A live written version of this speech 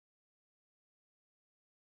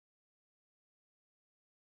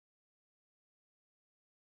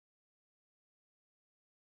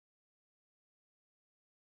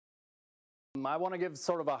I want to give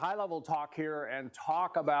sort of a high-level talk here and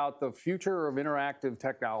talk about the future of interactive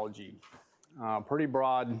technology. Pretty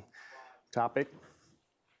broad topic.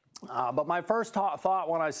 But my first thought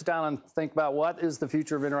when I sit down and think about what is the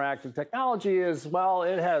future of interactive technology is, well,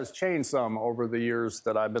 it has changed some over the years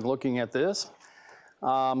that I've been looking at this.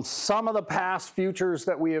 Some of the past futures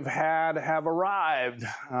that we have had have arrived.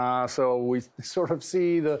 So we sort of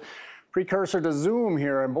see the precursor to Zoom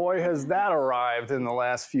here, and boy, has that arrived in the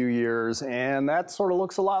last few years. And that sort of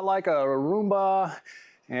looks a lot like a Roomba,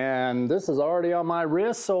 and this is already on my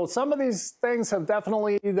wrist. So some of these things have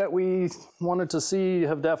definitely, that we wanted to see,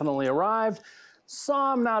 have definitely arrived.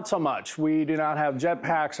 Some not so much. We do not have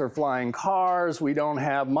jetpacks or flying cars. We don't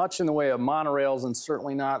have much in the way of monorails, and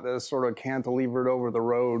certainly not this sort of cantilevered over the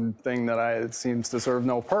road thing that it seems to serve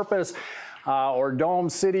no purpose. Or dome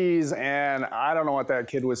cities, and I don't know what that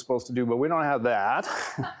kid was supposed to do, but we don't have that.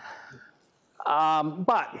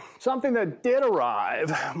 But something that did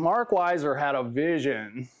arrive, Mark Weiser had a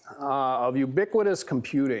vision of ubiquitous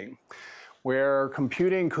computing, where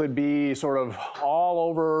computing could be sort of all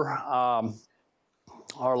over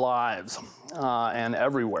our lives and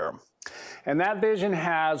everywhere. And that vision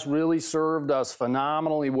has really served us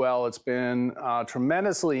phenomenally well. It's been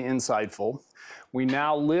tremendously insightful. We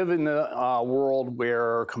now live in the world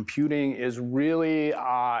where computing is really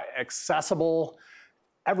accessible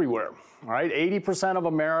everywhere, right? 80% of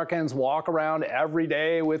Americans walk around every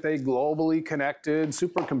day with a globally connected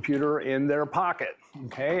supercomputer in their pocket,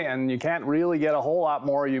 okay? And you can't really get a whole lot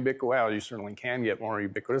more ubiquitous. Well, you certainly can get more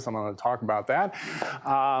ubiquitous. I'm going to talk about that.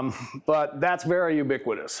 But that's very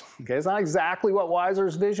ubiquitous, okay? It's not exactly what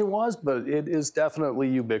Weiser's vision was, but it is definitely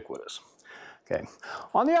ubiquitous. Okay.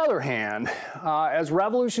 On the other hand, as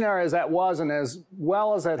revolutionary as that was and as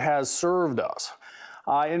well as it has served us,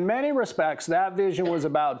 in many respects, that vision was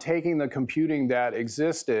about taking the computing that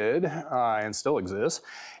existed and still exists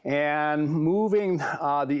and moving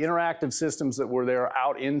the interactive systems that were there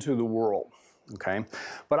out into the world. Okay.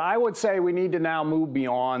 But I would say we need to now move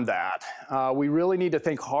beyond that. We really need to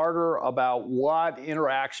think harder about what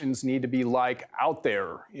interactions need to be like out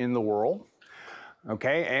there in the world.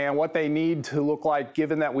 Okay, and what they need to look like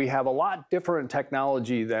given that we have a lot different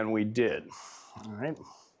technology than we did. All right.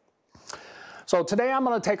 So today I'm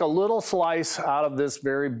going to take a little slice out of this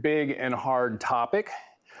very big and hard topic.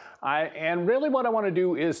 And really what I want to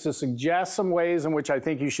do is to suggest some ways in which I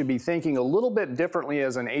think you should be thinking a little bit differently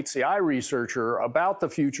as an HCI researcher about the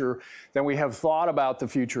future than we have thought about the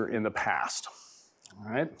future in the past.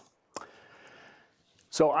 All right.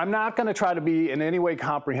 So I'm not going to try to be in any way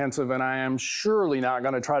comprehensive, and I am surely not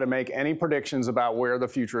going to try to make any predictions about where the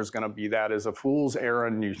future is going to be. That is a fool's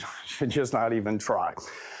errand. You should just not even try.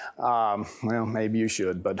 Well, maybe you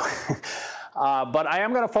should, but I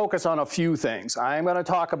am going to focus on a few things. I am going to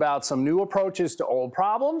talk about some new approaches to old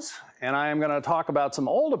problems, and I am going to talk about some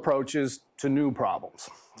old approaches to new problems.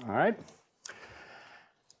 All right?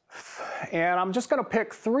 And I'm just going to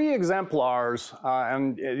pick 3 exemplars,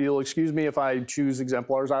 and you'll excuse me if I choose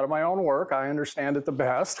exemplars out of my own work. I understand it the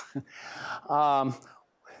best.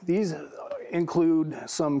 These include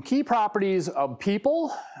some key properties of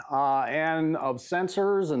people and of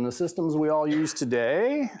sensors and the systems we all use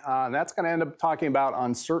today. And that's going to end up talking about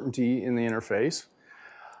uncertainty in the interface.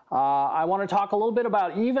 I want to talk a little bit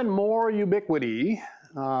about even more ubiquity.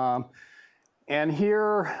 And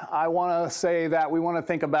here I want to say that we want to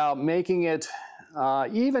think about making it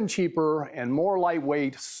even cheaper and more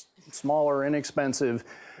lightweight, smaller, inexpensive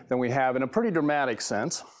than we have in a pretty dramatic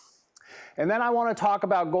sense. And then I want to talk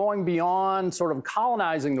about going beyond sort of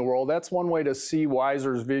colonizing the world. That's one way to see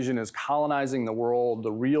Weiser's vision, is colonizing the world,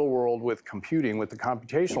 the real world, with computing, with the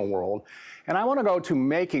computational world. And I want to go to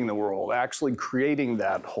making the world, actually creating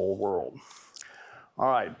that whole world. All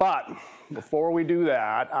right, but before we do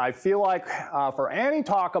that, I feel like for any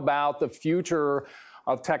talk about the future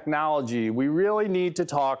of technology, we really need to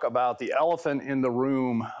talk about the elephant in the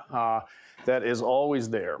room that is always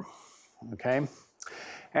there, okay?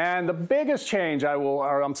 And the biggest change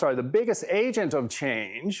the biggest agent of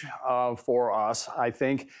change for us, I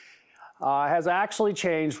think, has actually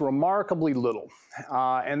changed remarkably little.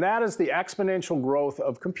 And that is the exponential growth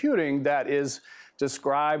of computing that is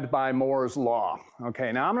described by Moore's law.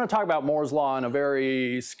 Okay, now I'm going to talk about Moore's law in a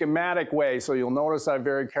very schematic way, so you'll notice I've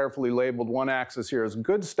very carefully labeled one axis here as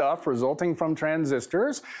good stuff resulting from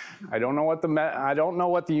transistors. I don't know what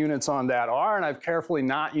the units on that are, and I've carefully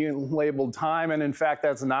not labeled time, and in fact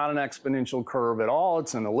that's not an exponential curve at all.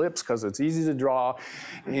 It's an ellipse because it's easy to draw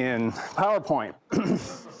in PowerPoint.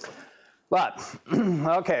 But,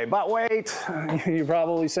 okay, but wait, you're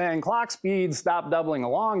probably saying clock speed stopped doubling a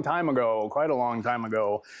long time ago, quite a long time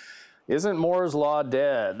ago. Isn't Moore's law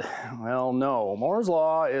dead? Well, no, Moore's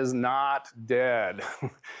law is not dead.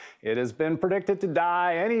 It has been predicted to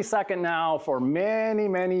die any second now for many,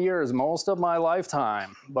 many years, most of my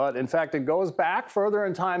lifetime. But in fact, it goes back further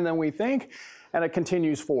in time than we think, and it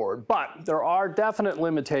continues forward. But there are definite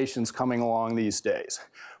limitations coming along these days.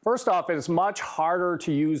 First off, it's much harder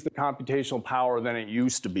to use the computational power than it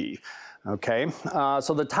used to be. Okay,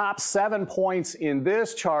 so the top 7 points in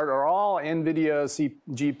this chart are all NVIDIA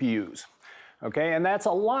GPUs. Okay, and that's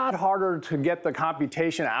a lot harder to get the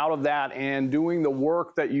computation out of that and doing the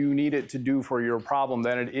work that you need it to do for your problem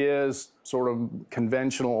than it is sort of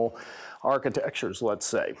conventional architectures, let's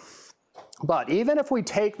say. But even if we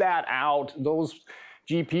take that out, those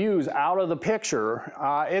GPUs out of the picture,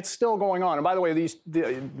 it's still going on. And by the way,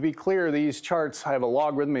 to be clear, these charts have a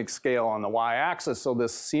logarithmic scale on the y-axis, so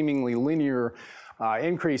this seemingly linear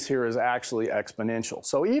increase here is actually exponential.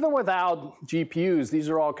 So even without GPUs, these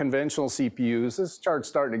are all conventional CPUs. This chart's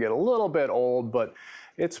starting to get a little bit old, but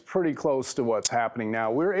it's pretty close to what's happening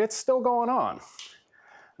now. It's still going on,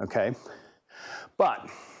 okay? But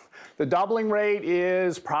the doubling rate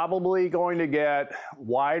is probably going to get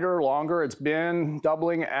wider, longer. It's been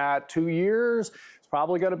doubling at 2 years. It's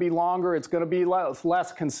probably going to be longer. It's going to be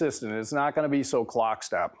less consistent. It's not going to be so clock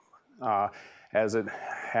step as it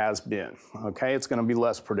has been. Okay, it's going to be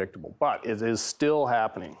less predictable, but it is still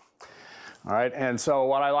happening. All right, and so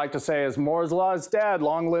what I like to say is Moore's law is dead.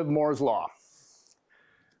 Long live Moore's law.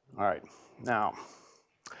 All right, now,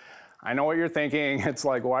 I know what you're thinking. It's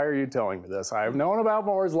like, why are you telling me this? I've known about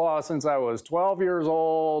Moore's law since I was 12 years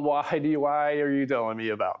old. Why are you telling me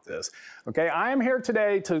about this? Okay, I am here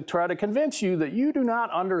today to try to convince you that you do not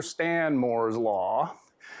understand Moore's law.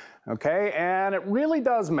 Okay, and it really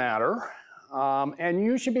does matter. And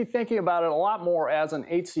you should be thinking about it a lot more as an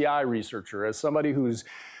HCI researcher, as somebody who's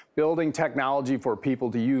building technology for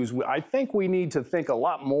people to use. I think we need to think a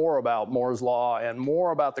lot more about Moore's law and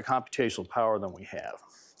more about the computational power than we have.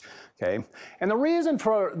 Okay, and the reason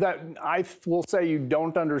for that I will say you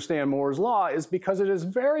don't understand Moore's law is because it is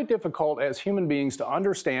very difficult as human beings to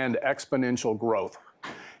understand exponential growth.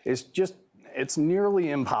 It's nearly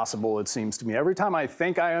impossible, it seems to me. Every time I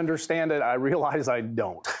think I understand it, I realize I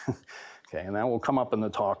don't. Okay, and that will come up in the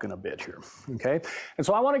talk in a bit here, okay? And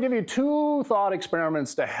so I want to give you 2 thought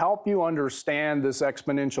experiments to help you understand this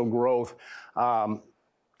exponential growth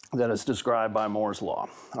that is described by Moore's law.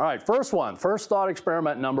 All right, first thought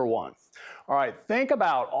experiment number 1. All right, think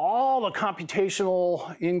about all the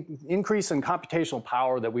computational increase in computational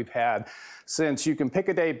power that we've had since, you can pick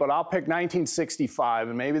a date, but I'll pick 1965,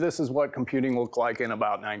 and maybe this is what computing looked like in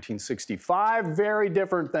about 1965. Very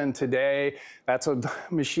different than today. That's a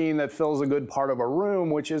machine that fills a good part of a room,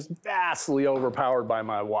 which is vastly overpowered by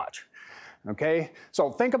my watch. Okay, so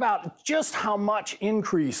think about just how much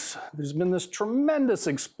increase. There's been this tremendous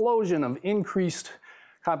explosion of increased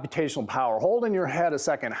computational power. Hold in your head a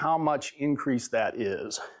second how much increase that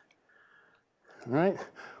is. All right,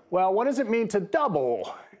 well, what does it mean to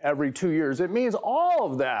double every 2 years? It means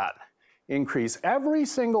all of that increase, every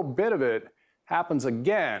single bit of it happens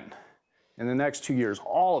again in the next 2 years,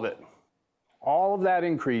 all of it. All of that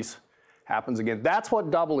increase happens again. That's what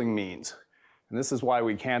doubling means. And this is why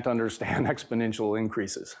we can't understand exponential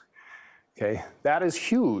increases. Okay, that is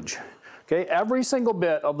huge. Okay, every single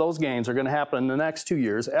bit of those gains are going to happen in the next 2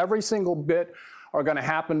 years. Every single bit are going to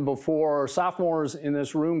happen before sophomores in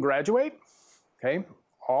this room graduate. Okay,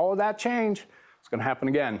 all of that change is going to happen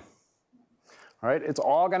again. All right, it's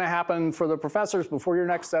all going to happen for the professors before your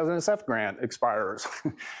next SNSF grant expires.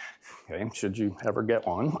 Okay, should you ever get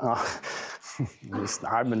one. At least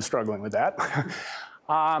I've been struggling with that.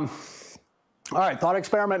 All right, thought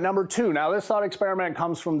experiment number 2. Now this thought experiment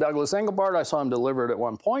comes from Douglas Engelbart. I saw him deliver it at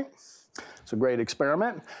one point. It's a great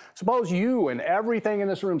experiment. Suppose you and everything in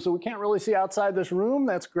this room, so we can't really see outside this room.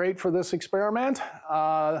 That's great for this experiment.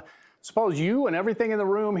 Suppose you and everything in the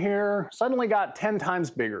room here suddenly got 10 times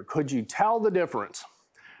bigger. Could you tell the difference?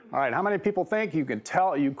 All right, how many people think you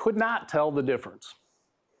could not tell the difference?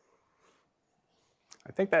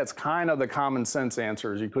 I think that's kind of the common sense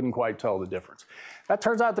answer, is you couldn't quite tell the difference. That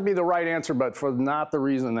turns out to be the right answer, but for not the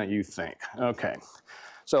reason that you think. Okay,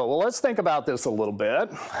 so well, let's think about this a little bit.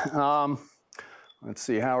 Let's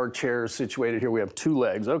see how our chair is situated here. We have 2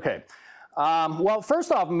 legs. Okay. Well,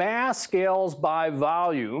 first off, mass scales by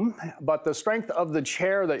volume, but the strength of the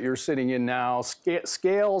chair that you're sitting in now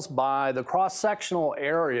scales by the cross-sectional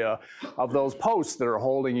area of those posts that are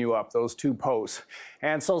holding you up, those 2 posts.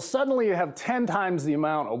 And so suddenly you have 10 times the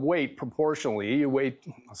amount of weight proportionally. You weigh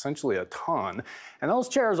essentially a ton. And those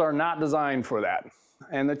chairs are not designed for that.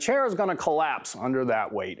 and the chair is going to collapse under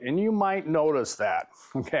that weight, and you might notice that,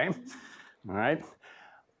 okay? All right?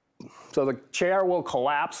 So the chair will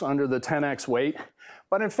collapse under the 10x weight,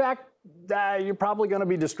 but in fact, you're probably going to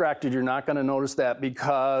be distracted. You're not going to notice that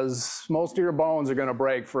because most of your bones are going to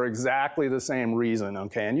break for exactly the same reason,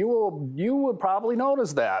 okay? And you will probably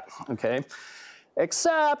notice that, okay?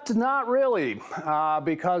 Except not really,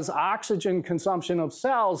 because oxygen consumption of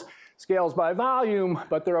cells scales by volume,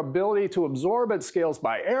 but their ability to absorb it scales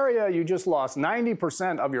by area. You just lost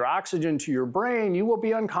 90% of your oxygen to your brain. You will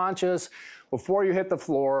be unconscious before you hit the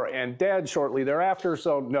floor and dead shortly thereafter,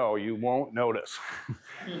 so no, you won't notice.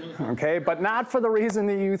 Okay, but not for the reason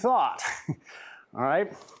that you thought. All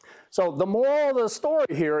right? So the moral of the story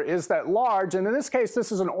here is that large, and in this case,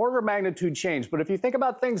 this is an order of magnitude change, but if you think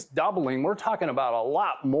about things doubling, we're talking about a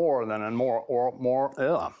lot more than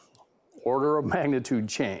a order of magnitude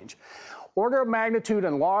change. Order of magnitude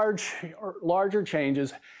and larger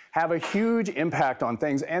changes have a huge impact on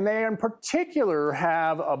things, and they in particular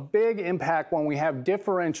have a big impact when we have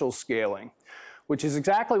differential scaling, which is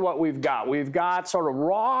exactly what we've got. We've got sort of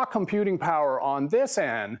raw computing power on this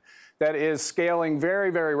end that is scaling very,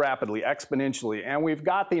 very rapidly, exponentially. And we've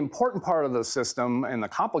got the important part of the system and the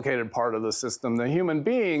complicated part of the system, the human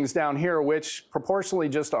beings down here, which proportionally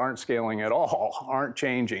just aren't scaling at all, aren't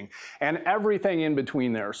changing, and everything in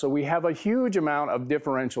between there. So we have a huge amount of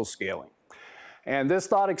differential scaling. And this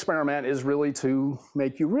thought experiment is really to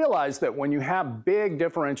make you realize that when you have big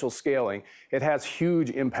differential scaling, it has huge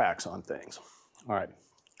impacts on things. All right.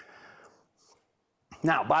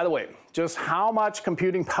 Now, by the way, just how much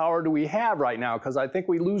computing power do we have right now? Because I think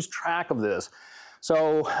we lose track of this.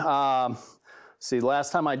 So, see,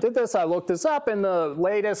 last time I did this, I looked this up in the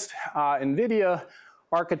latest NVIDIA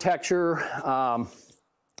architecture.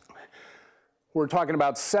 We're talking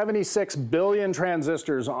about 76 billion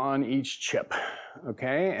transistors on each chip,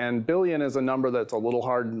 okay? And billion is a number that's a little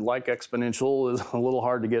hard, like exponential, is a little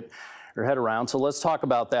hard to get your head around. So let's talk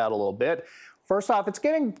about that a little bit. First off, it's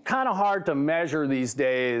getting kind of hard to measure these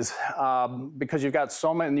days because you've got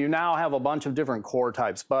so many, you now have a bunch of different core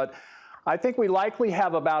types, but I think we likely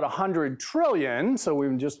have about 100 trillion, so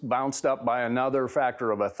we've just bounced up by another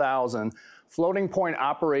factor of 1,000, floating point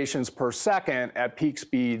operations per second at peak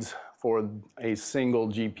speeds for a single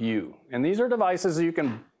GPU. And these are devices that you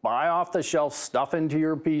can buy off the shelf, stuff into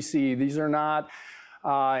your PC. These are not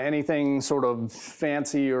anything sort of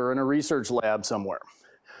fancy or in a research lab somewhere.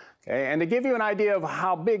 Okay, and to give you an idea of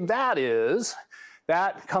how big that is,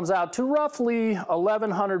 that comes out to roughly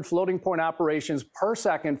 1,100 floating point operations per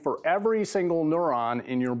second for every single neuron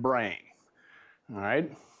in your brain. All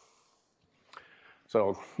right?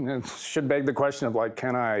 So it should beg the question of, like,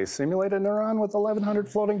 can I simulate a neuron with 1,100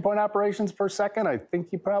 floating point operations per second? I think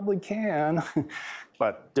you probably can,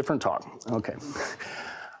 but different talk. Okay.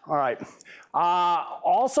 All right.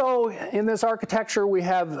 Also in this architecture, we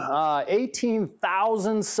have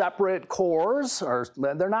 18,000 separate cores. Or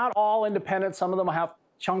they're not all independent. Some of them have,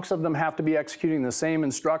 chunks of them have to be executing the same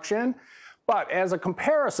instruction. But as a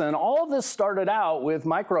comparison, all of this started out with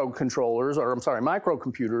microcontrollers, or I'm sorry,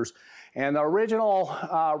 microcomputers. And the original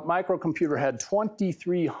microcomputer had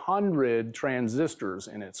 2,300 transistors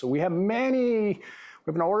in it. So we have many. We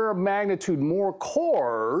have an order of magnitude more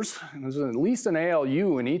cores, and there's at least an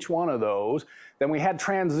ALU in each one of those, than we had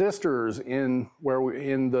transistors in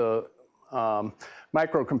the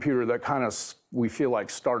microcomputer that kind of, we feel like,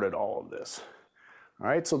 started all of this. All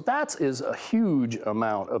right, so that is a huge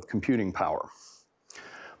amount of computing power.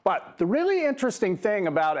 But the really interesting thing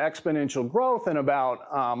about exponential growth and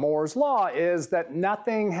about Moore's law is that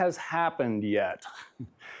nothing has happened yet.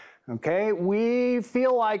 Okay, we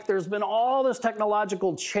feel like there's been all this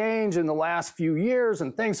technological change in the last few years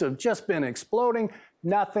and things have just been exploding.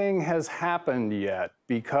 Nothing has happened yet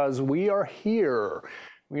because we are here.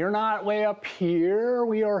 We are not way up here,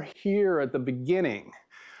 we are here at the beginning.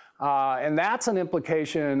 And that's an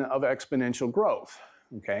implication of exponential growth,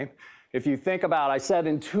 okay? If you think about, I said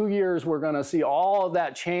in 2 years we're gonna see all of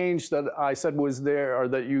that change that I said was there, or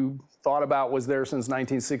that you thought about was there since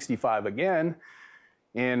 1965 again.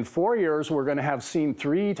 In 4 years, we're going to have seen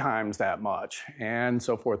 3 times that much, and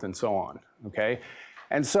so forth and so on, okay?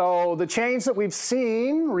 And so the change that we've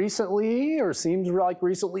seen recently, or seems like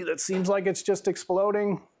recently, that seems like it's just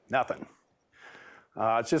exploding, nothing.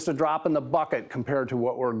 It's just a drop in the bucket compared to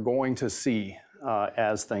what we're going to see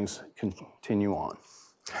as things continue on.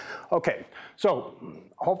 Okay, so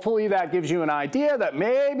hopefully that gives you an idea that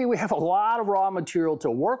maybe we have a lot of raw material to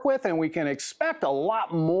work with and we can expect a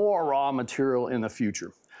lot more raw material in the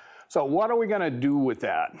future. So what are we going to do with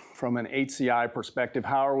that from an HCI perspective?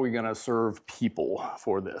 How are we going to serve people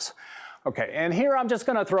for this? Okay, and here I'm just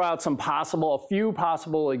going to throw out a few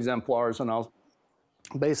possible exemplars, and I'll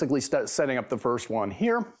basically start setting up the first one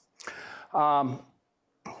here.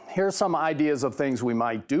 Here's some ideas of things we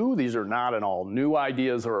might do. These are not at all new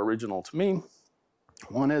ideas or original to me.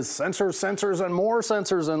 One is sensors, sensors, and more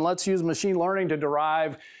sensors, and let's use machine learning to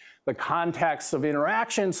derive the context of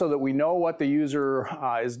interaction so that we know what the user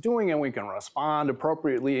is doing and we can respond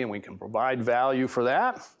appropriately and we can provide value for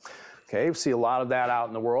that. Okay, we see a lot of that out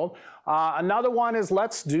in the world. Another one is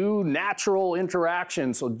let's do natural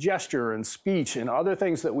interaction, so gesture and speech and other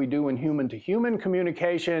things that we do in human-to-human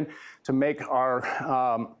communication to make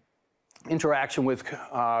our interaction with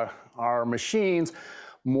our machines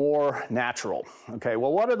more natural. Okay,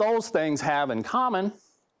 well, what do those things have in common?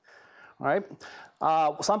 All right,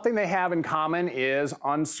 something they have in common is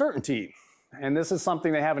uncertainty. And this is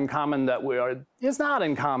something they have in common that is not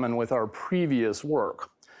in common with our previous work.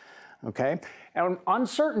 Okay, and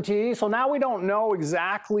uncertainty, so now we don't know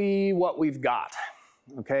exactly what we've got.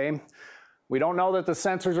 Okay, we don't know that the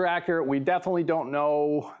sensors are accurate. We definitely don't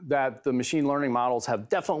know that the machine learning models have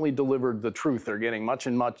definitely delivered the truth. They're getting much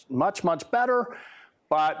better,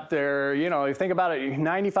 but they're, you know, you think about it,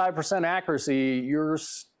 95% accuracy, you're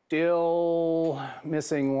still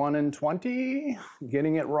missing 1 in 20,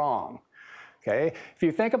 getting it wrong. Okay, if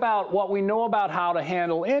you think about what we know about how to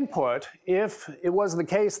handle input, if it was the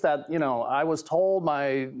case that, you know, I was told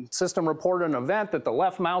my system reported an event that the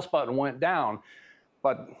left mouse button went down,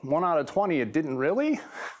 but 1 out of 20 it didn't really,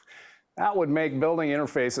 that would make building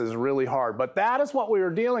interfaces really hard. But that is what we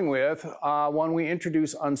were dealing with when we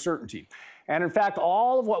introduce uncertainty. And in fact,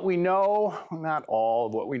 all of what we know, not all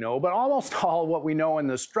of what we know, but almost all of what we know in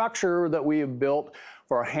the structure that we have built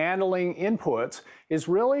for handling inputs is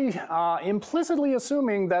really implicitly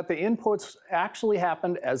assuming that the inputs actually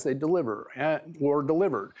happened as they were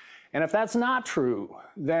delivered. And if that's not true,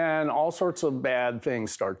 then all sorts of bad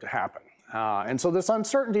things start to happen. And so this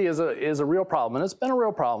uncertainty is a real problem, and it's been a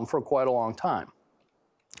real problem for quite a long time.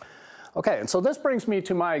 Okay, and so this brings me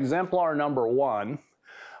to my exemplar number 1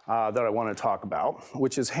 that I want to talk about,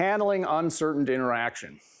 which is handling uncertain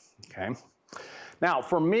interaction. Okay. Now,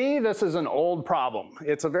 for me, this is an old problem.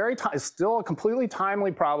 It's still a completely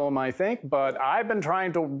timely problem, I think, but I've been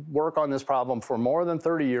trying to work on this problem for more than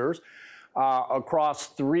 30 years across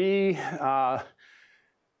three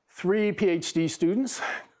PhD students.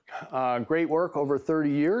 Great work over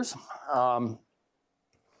 30 years.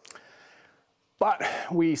 But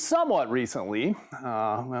we somewhat recently,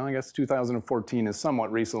 well, I guess 2014 is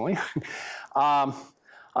somewhat recently,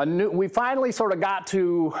 we finally sort of got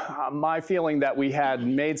to my feeling that we had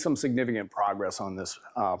made some significant progress on this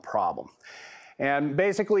problem. And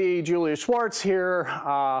basically, Julia Schwartz here,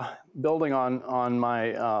 building on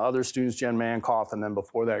my other students, Jen Mankoff, and then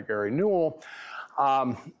before that, Gary Newell,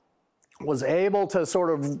 was able to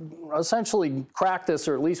sort of essentially crack this,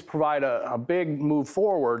 or at least provide a big move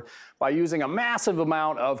forward by using a massive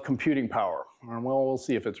amount of computing power. Well, we'll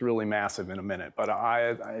see if it's really massive in a minute, but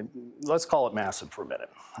let's call it massive for a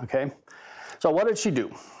minute, okay? So what did she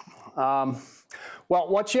do? Well,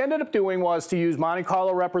 what she ended up doing was to use Monte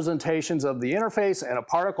Carlo representations of the interface and a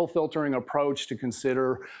particle filtering approach to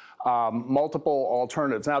consider multiple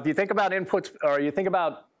alternatives. Now, if you think about inputs, or you think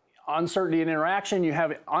about uncertainty in interaction, you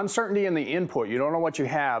have uncertainty in the input. You don't know what you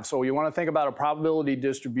have, so you want to think about a probability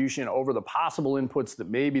distribution over the possible inputs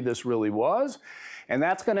that maybe this really was, and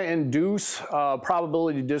that's going to induce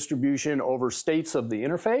probability distribution over states of the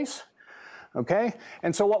interface. Okay,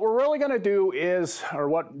 and so what we're really going to do is, or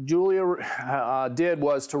what Julia did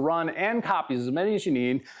was to run n copies, as many as you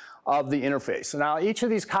need, of the interface. Now, each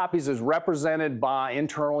of these copies is represented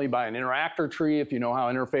internally by an interactor tree, if you know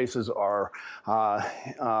how interfaces are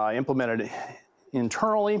implemented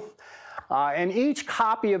internally. And each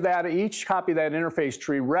copy of that interface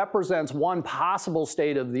tree represents one possible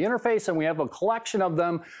state of the interface, and we have a collection of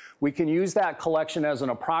them. We can use that collection as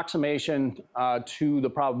an approximation to the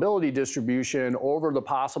probability distribution over the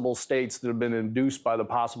possible states that have been induced by the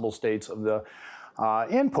possible states of the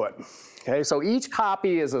input. Okay, so each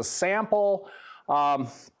copy is a sample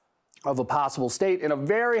of a possible state in a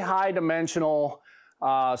very high dimensional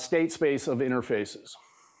state space of interfaces.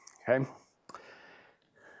 Okay.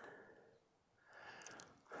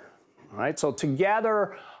 All right, so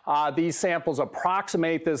together these samples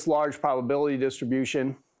approximate this large probability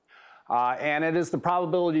distribution, and it is the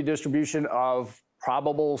probability distribution of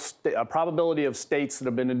probability of states that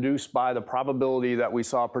have been induced by the probability that we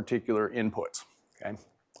saw particular inputs. Okay.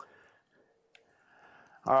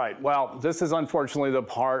 All right, well, this is unfortunately the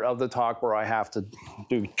part of the talk where I have to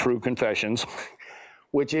do true confessions.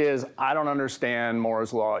 which is, I don't understand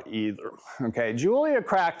Moore's law either. Okay, Julia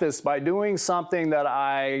cracked this by doing something that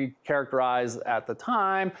I characterized at the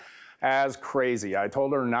time as crazy. I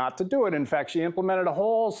told her not to do it. In fact, she implemented a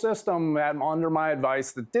whole system under my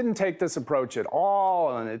advice that didn't take this approach at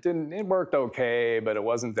all, and it worked okay, but it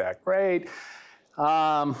wasn't that great.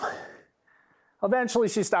 Eventually,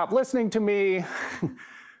 she stopped listening to me,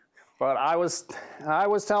 but I was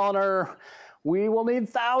telling her, we will need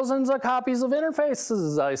thousands of copies of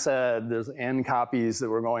interfaces, I said. There's N copies that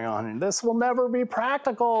were going on, and this will never be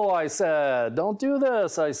practical, I said. Don't do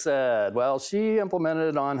this, I said. Well, she implemented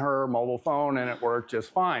it on her mobile phone, and it worked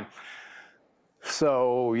just fine.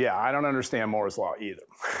 So yeah, I don't understand Moore's law either.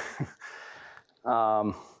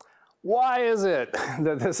 Why is it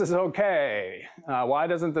that this is okay? Why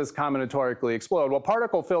doesn't this combinatorically explode? Well,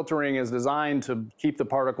 particle filtering is designed to keep the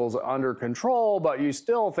particles under control, but you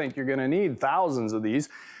still think you're going to need thousands of these.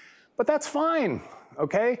 But that's fine,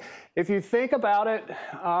 okay? If you think about it,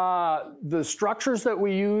 the structures that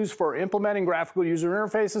we use for implementing graphical user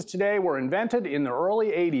interfaces today were invented in the early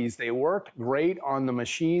 80s. They worked great on the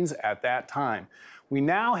machines at that time. We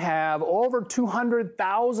now have over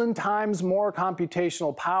 200,000 times more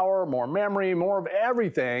computational power, more memory, more of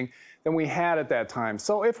everything than we had at that time.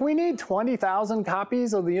 So if we need 20,000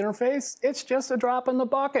 copies of the interface, it's just a drop in the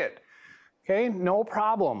bucket. Okay, no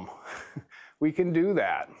problem. We can do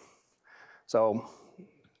that. So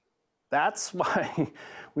that's why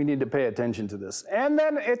we need to pay attention to this. And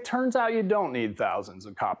then it turns out you don't need thousands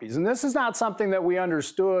of copies. And this is not something that we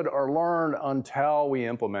understood or learned until we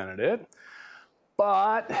implemented it.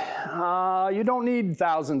 But you don't need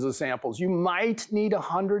thousands of samples. You might need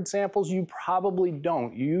 100 samples. You probably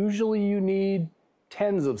don't. Usually you need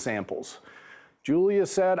tens of samples. Julia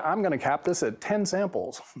said, I'm going to cap this at 10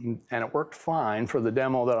 samples. And it worked fine for the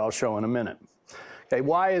demo that I'll show in a minute. Okay,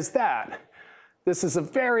 why is that? This is a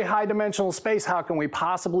very high dimensional space. How can we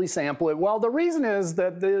possibly sample it? Well, the reason is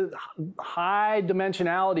that the high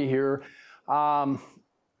dimensionality here,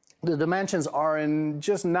 the dimensions are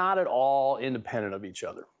just not at all independent of each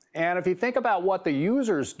other. And if you think about what the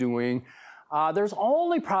user's doing, there's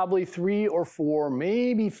only probably 3 or 4,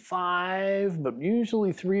 maybe 5, but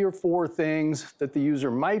usually 3 or 4 things that the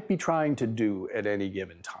user might be trying to do at any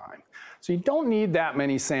given time. So you don't need that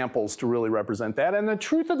many samples to really represent that. And the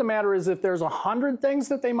truth of the matter is, if there's 100 things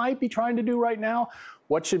that they might be trying to do right now,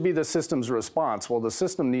 what should be the system's response? Well, the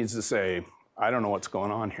system needs to say, I don't know what's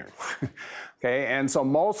going on here. Okay, and so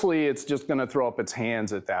mostly it's just going to throw up its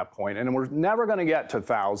hands at that point, and we're never going to get to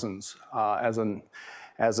thousands as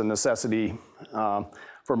a necessity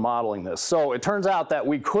for modeling this. So it turns out that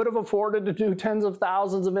we could have afforded to do tens of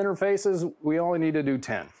thousands of interfaces. We only need to do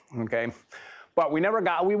 10. Okay, but we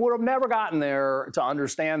would have never gotten there to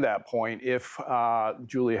understand that point if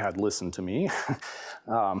Julia had listened to me.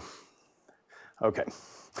 Okay.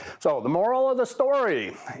 So the moral of the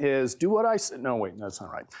story is do what I said. No, wait, that's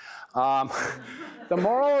not right. The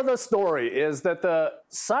moral of the story is that the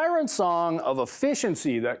siren song of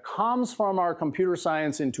efficiency that comes from our computer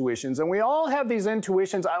science intuitions, and we all have these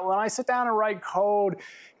intuitions. When I sit down and write code,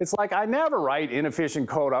 it's like I never write inefficient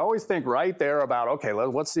code. I always think right there about, okay,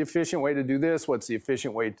 what's the efficient way to do this? What's the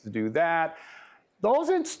efficient way to do that? Those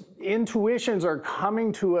intuitions are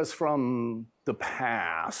coming to us from the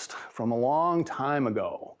past, from a long time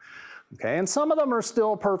ago. Okay, and some of them are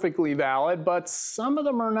still perfectly valid, but some of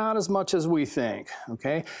them are not as much as we think.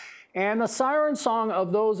 Okay, and the siren song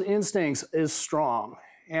of those instincts is strong.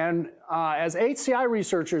 And as HCI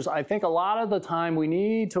researchers, I think a lot of the time we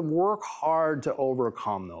need to work hard to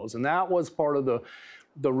overcome those. And that was part of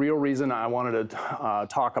the real reason I wanted to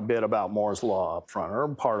talk a bit about Moore's law up front, or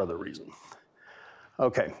part of the reason.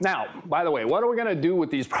 Okay, now, by the way, what are we going to do with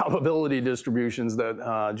these probability distributions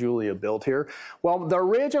that Julia built here? Well, the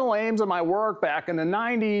original aims of my work back in the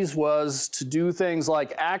 90s was to do things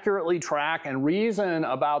like accurately track and reason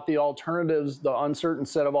about the alternatives, the uncertain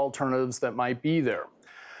set of alternatives that might be there.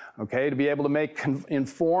 Okay, to be able to make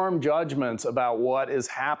informed judgments about what is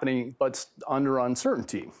happening, but under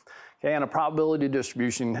uncertainty. Okay, and a probability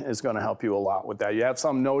distribution is going to help you a lot with that. You have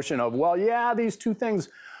some notion of, well, yeah, these two things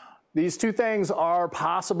are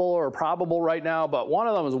possible or probable right now, but one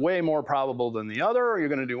of them is way more probable than the other. You're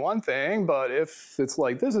going to do one thing, but if it's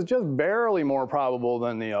like this is just barely more probable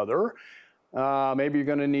than the other, maybe you're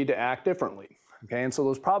going to need to act differently. Okay, and so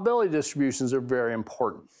those probability distributions are very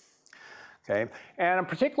important. Okay, and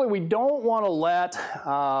particularly we don't want to let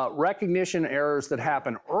recognition errors that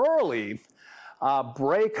happen early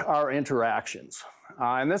break our interactions.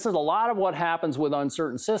 And this is a lot of what happens with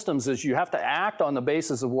uncertain systems is you have to act on the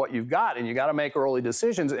basis of what you've got, and you got to make early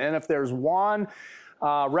decisions. And if there's one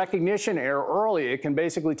recognition error early, it can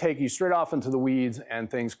basically take you straight off into the weeds and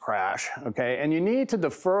things crash, okay? And you need to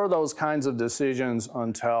defer those kinds of decisions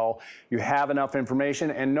until you have enough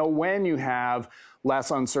information and know when you have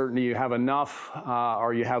less uncertainty, you have enough,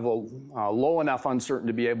 or you have a low enough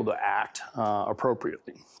uncertainty to be able to act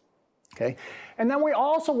appropriately. Okay? And then we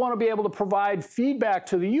also want to be able to provide feedback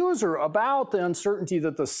to the user about the uncertainty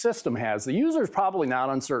that the system has. The user is probably not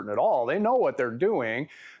uncertain at all. They know what they're doing.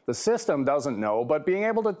 The system doesn't know, but being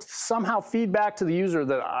able to somehow feed back to the user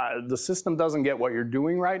that the system doesn't get what you're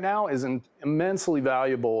doing right now is immensely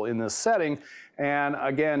valuable in this setting. And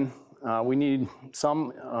again, we need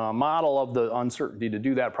some model of the uncertainty to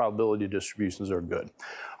do that. Probability distributions are good.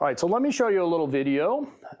 All right, so let me show you a little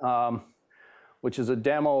video, which is a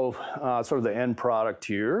demo of sort of the end product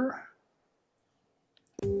here.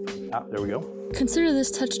 There we go. Consider this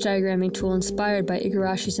touch diagramming tool inspired by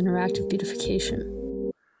Igarashi's interactive beautification.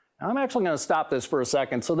 I'm actually going to stop this for a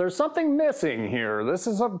second. So there's something missing here. This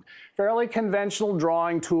is a fairly conventional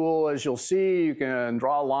drawing tool. As you'll see, you can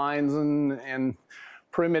draw lines and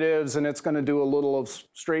primitives, and it's going to do a little of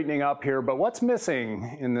straightening up here. But what's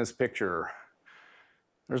missing in this picture?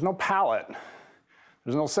 There's no palette.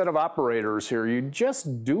 There's no set of operators here. You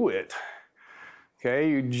just do it. Okay,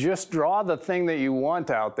 you just draw the thing that you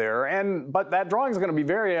want out there, but that drawing is going to be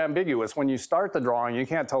very ambiguous. When you start the drawing, you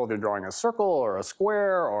can't tell if you're drawing a circle or a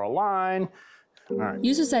square or a line. All right.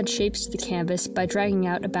 Users add shapes to the canvas by dragging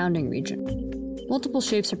out a bounding region. Multiple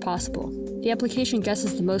shapes are possible. The application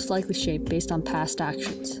guesses the most likely shape based on past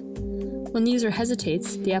actions. When the user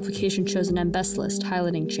hesitates, the application shows an M-best list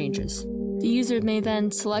highlighting changes. The user may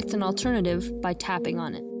then select an alternative by tapping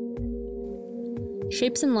on it.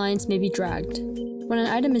 Shapes and lines may be dragged. When an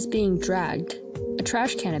item is being dragged, a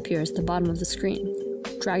trash can appears at the bottom of the screen.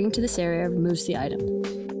 Dragging to this area removes the item.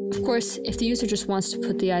 Of course, if the user just wants to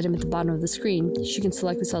put the item at the bottom of the screen, she can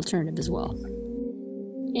select this alternative as well.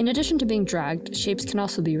 In addition to being dragged, shapes can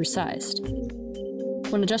also be resized.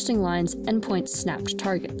 When adjusting lines, endpoints snap to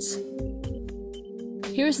targets.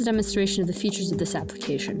 Here is a demonstration of the features of this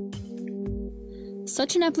application.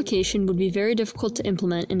 Such an application would be very difficult to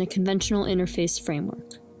implement in a conventional interface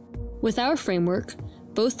framework. With our framework,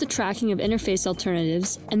 both the tracking of interface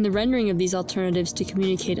alternatives and the rendering of these alternatives to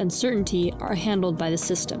communicate uncertainty are handled by the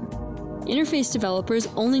system. Interface developers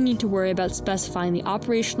only need to worry about specifying the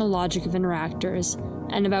operational logic of interactors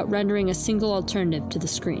and about rendering a single alternative to the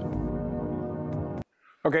screen.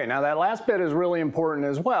 Okay, now that last bit is really important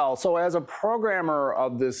as well. So as a programmer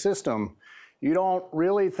of this system, you don't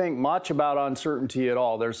really think much about uncertainty at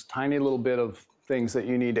all. There's a tiny little bit of things that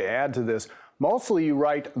you need to add to this. Mostly you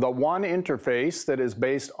write the one interface that is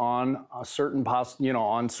based on a certain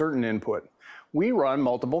on certain input. We run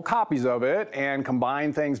multiple copies of it and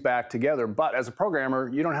combine things back together. But as a programmer,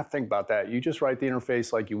 you don't have to think about that. You just write the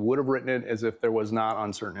interface like you would have written it as if there was not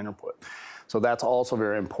uncertain input. So that's also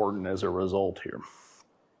very important as a result here.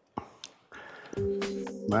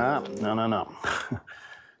 No.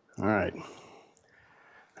 All right.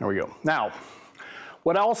 There we go. Now,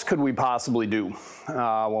 what else could we possibly do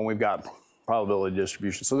when we've got probability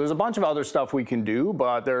distribution? So there's a bunch of other stuff we can do,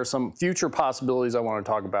 but there are some future possibilities I want to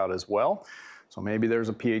talk about as well. So maybe there's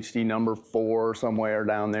a PhD number 4 somewhere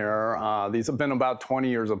down there. These have been about 20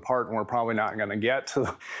 years apart, and we're probably not going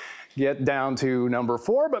to get down to number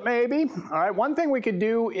 4, but maybe. All right, one thing we could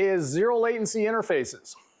do is zero latency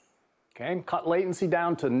interfaces. Okay, cut latency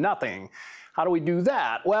down to nothing. How do we do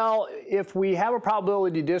that? Well, if we have a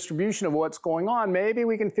probability distribution of what's going on, maybe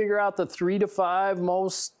we can figure out the 3 to 5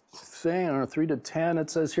 most thing, or 3 to 10, it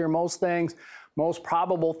says here, most things, most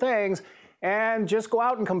probable things, and just go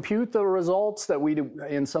out and compute the results that we do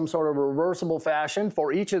in some sort of reversible fashion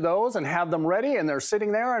for each of those and have them ready, and they're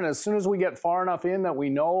sitting there, and as soon as we get far enough in that we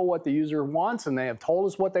know what the user wants and they have told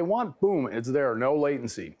us what they want, boom, it's there, no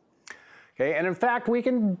latency. Okay, and in fact, we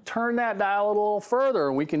can turn that dial a little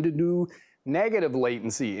further. We can do negative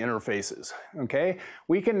latency interfaces, okay?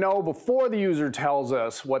 We can know before the user tells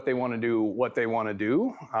us what they want to do,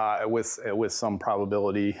 with some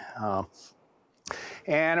probability.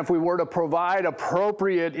 And if we were to provide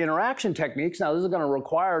appropriate interaction techniques, now this is going to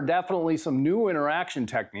require definitely some new interaction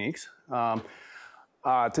techniques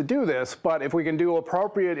to do this, but if we can do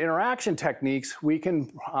appropriate interaction techniques, we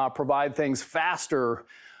can provide things faster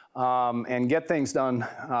and get things done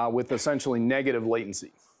with essentially negative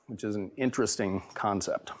latency, which is an interesting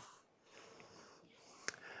concept.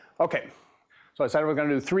 Okay, so I said we're going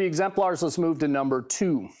to do 3 exemplars. Let's move to number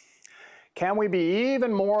 2. Can we be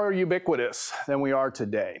even more ubiquitous than we are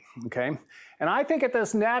today? Okay, and I think at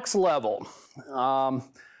this next level,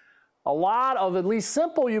 a lot of at least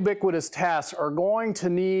simple ubiquitous tests are going to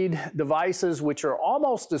need devices which are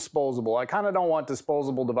almost disposable. I kind of don't want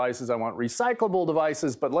disposable devices, I want recyclable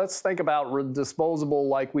devices, but let's think about disposable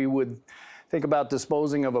like we would think about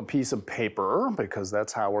disposing of a piece of paper, because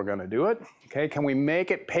that's how we're going to do it. Okay, can we make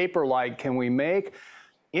it paper-like? Can we make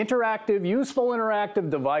interactive, useful interactive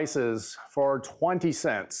devices for 20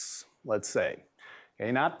 cents, let's say?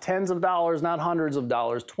 Okay, not tens of dollars, not hundreds of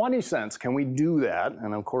dollars, 20 cents. Can we do that?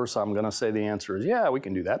 And of course, I'm going to say the answer is, yeah, we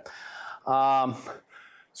can do that.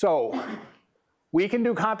 So we can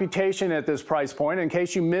do computation at this price point. In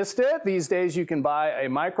case you missed it, these days you can buy a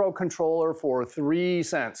microcontroller for 3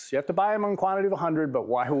 cents. You have to buy them in a quantity of 100, but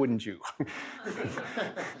why wouldn't you?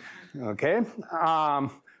 Okay.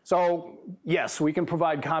 So yes, we can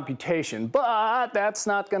provide computation, but that's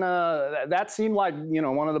not gonna, that seemed like, you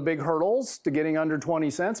know, one of the big hurdles to getting under 20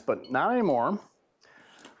 cents, but not anymore.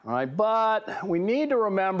 All right, but we need to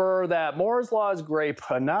remember that Moore's law is great,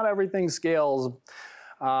 but not everything scales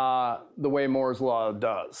the way Moore's law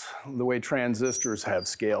does, the way transistors have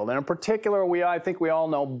scaled. And in particular, I think we all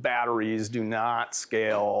know batteries do not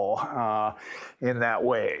scale in that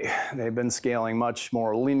way. They've been scaling much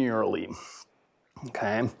more linearly.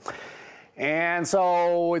 Okay, and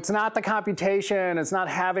so it's not the computation, it's not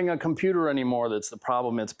having a computer anymore that's the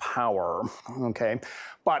problem, it's power. Okay,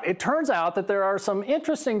 but it turns out that there are some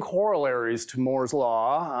interesting corollaries to Moore's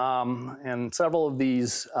law, and several of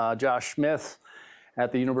these, Josh Smith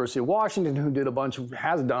at the University of Washington, who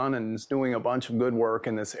has done and is doing a bunch of good work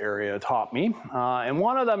in this area, taught me. And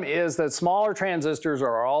one of them is that smaller transistors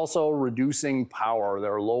are also reducing power,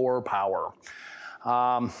 they're lower power.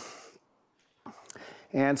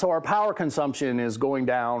 And so our power consumption is going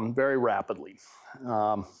down very rapidly.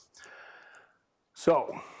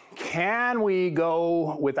 So can we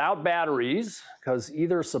go without batteries? Because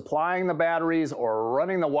either supplying the batteries or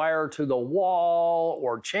running the wire to the wall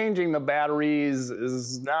or changing the batteries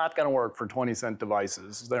is not going to work for 20-cent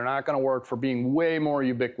devices. They're not going to work for being way more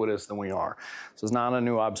ubiquitous than we are. This is not a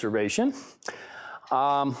new observation.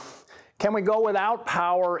 Can we go without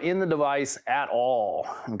power in the device at all?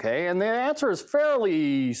 Okay, and the answer is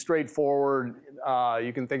fairly straightforward.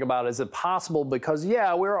 You can think about, is it possible? Because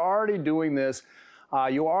yeah, we're already doing this.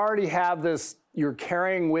 You already have this, you're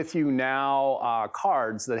carrying with you now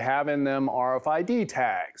cards that have in them RFID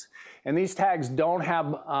tags. And these tags don't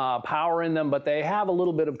have power in them, but they have a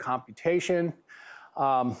little bit of computation.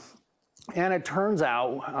 And it turns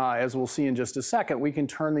out, as we'll see in just a second, we can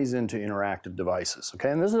turn these into interactive devices,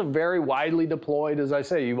 okay? And this is a very widely deployed, as I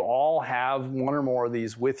say, you all have one or more of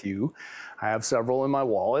these with you. I have several in my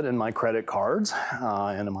wallet and my credit cards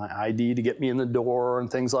and my ID to get me in the door and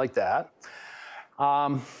things like that.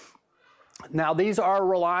 Now these are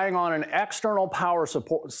relying on an external power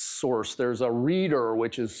source. There's a reader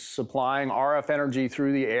which is supplying RF energy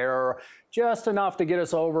through the air, just enough to get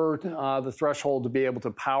us over the threshold to be able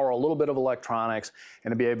to power a little bit of electronics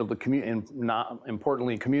and to be able to, not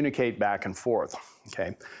importantly, communicate back and forth,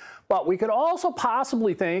 okay? But we could also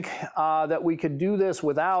possibly think that we could do this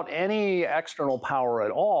without any external power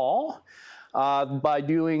at all by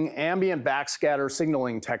doing ambient backscatter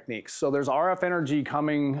signaling techniques. So there's RF energy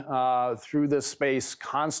coming through this space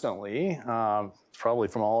constantly, probably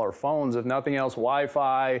from all our phones, if nothing else,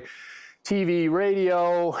 Wi-Fi, TV,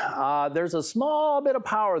 radio, there's a small bit of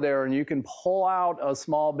power there, and you can pull out a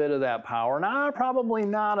small bit of that power. Probably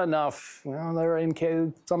not enough. Well,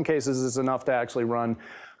 in some cases it's enough to actually run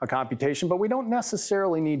a computation, but we don't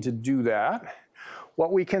necessarily need to do that.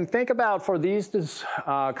 What we can think about for these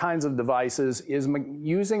kinds of devices is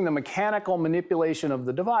using the mechanical manipulation of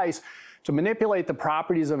the device to manipulate the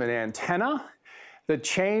properties of an antenna that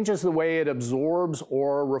changes the way it absorbs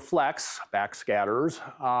or reflects, backscatters,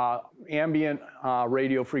 ambient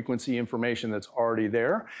radio frequency information that's already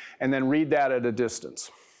there, and then read that at a distance,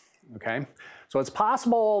 okay? So it's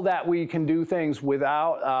possible that we can do things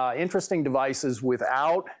without, interesting devices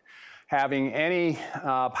without having any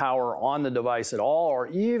power on the device at all, or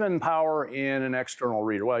even power in an external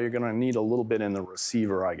reader. Well, you're gonna need a little bit in the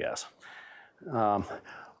receiver, I guess.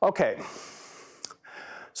 Okay.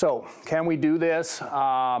 So can we do this?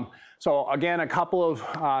 So again, a couple of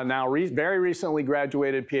very recently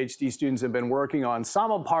graduated PhD students have been working on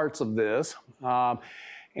some parts of this.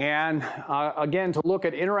 Again, to look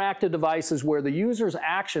at interactive devices where the user's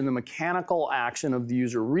action, the mechanical action of the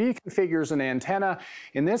user, reconfigures an antenna,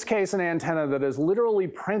 in this case an antenna that is literally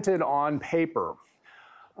printed on paper.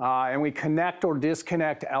 And we connect or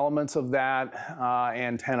disconnect elements of that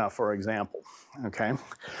antenna, for example. Okay,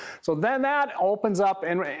 so then that opens up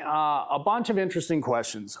a bunch of interesting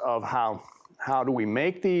questions of how How do we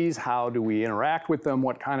make these? How do we interact with them?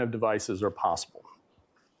 What kind of devices are possible?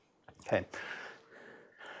 Okay.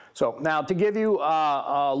 So now to give you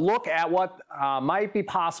a look at what might be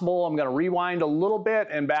possible, I'm going to rewind a little bit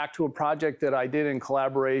and back to a project that I did in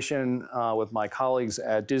collaboration with my colleagues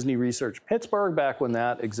at Disney Research Pittsburgh back when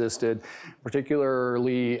that existed,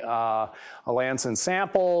 particularly a Lanson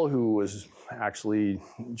Sample, who was actually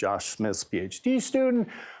Josh Smith's PhD student,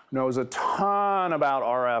 knows a ton about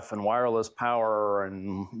RF and wireless power,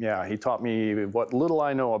 and yeah, he taught me what little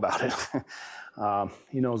I know about it.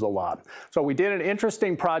 He knows a lot. So we did an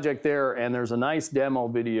interesting project there, and there's a nice demo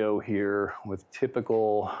video here with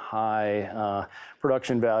typical high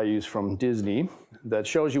production values from Disney that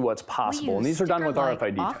shows you what's possible. And these are done with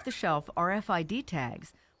RFID tags. Off-the-shelf RFID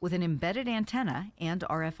tags with an embedded antenna and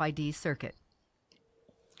RFID circuit.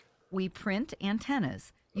 We print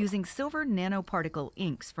antennas using silver nanoparticle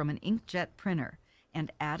inks from an inkjet printer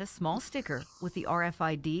and add a small sticker with the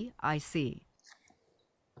RFID IC.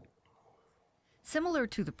 Similar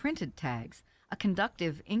to the printed tags, a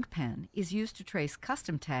conductive ink pen is used to trace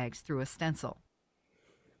custom tags through a stencil.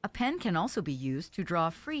 A pen can also be used to draw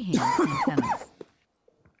freehand antennas.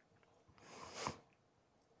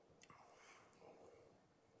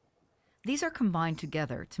 These are combined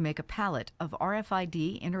together to make a palette of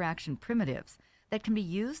RFID interaction primitives that can be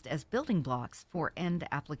used as building blocks for end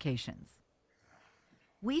applications.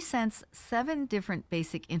 We sense 7 different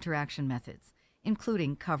basic interaction methods,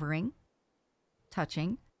 including covering,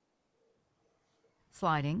 touching,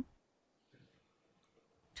 sliding,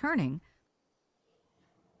 turning,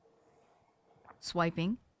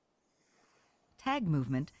 swiping, tag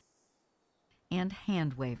movement, and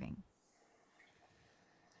hand waving.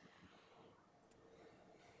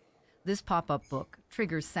 This pop-up book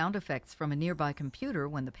triggers sound effects from a nearby computer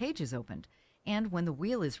when the page is opened and when the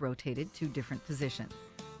wheel is rotated to different positions.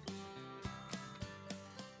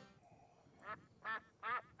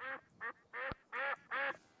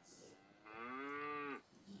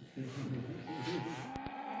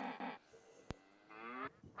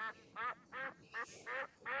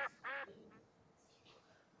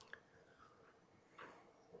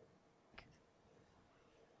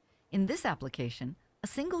 In this application, a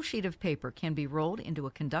single sheet of paper can be rolled into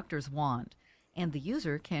a conductor's wand, and the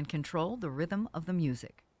user can control the rhythm of the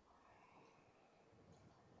music.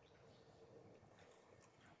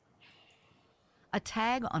 A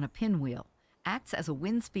tag on a pinwheel acts as a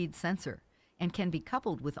wind speed sensor and can be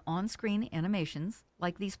coupled with on-screen animations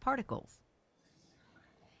like these particles.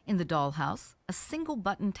 In the dollhouse, a single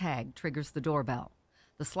button tag triggers the doorbell.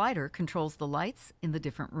 The slider controls the lights in the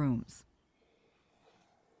different rooms.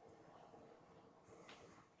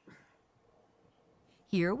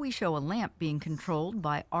 Here we show a lamp being controlled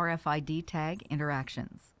by RFID tag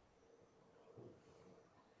interactions.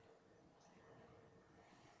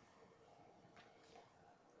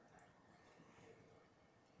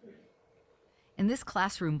 In this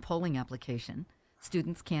classroom polling application,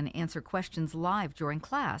 students can answer questions live during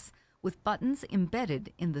class with buttons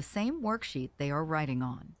embedded in the same worksheet they are writing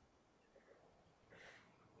on.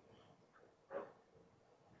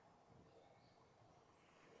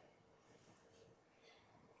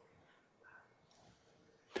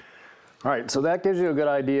 All right, so that gives you a good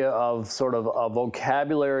idea of sort of a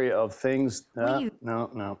vocabulary of things. No.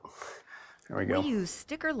 There we go. We use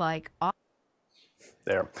sticker-like.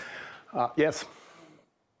 There. Yes?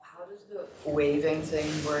 How does the waving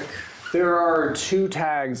thing work? There are 2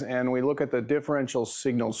 tags, and we look at the differential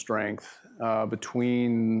signal strength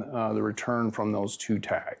between the return from those 2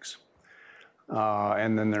 tags.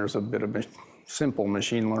 And then there's a bit of simple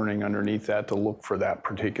machine learning underneath that to look for that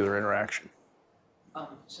particular interaction.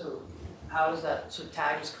 So how is that? So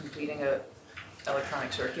tag is completing a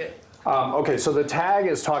electronic circuit? Okay, so the tag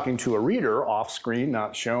is talking to a reader off screen,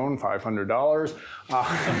 not shown, $500.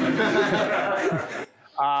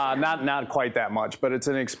 Not quite that much, but it's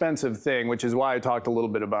an expensive thing, which is why I talked a little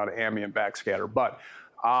bit about ambient backscatter. But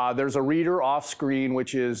there's a reader off screen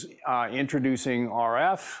which is introducing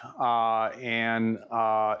RF and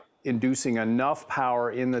inducing enough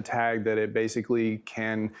power in the tag that it basically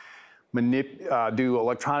can do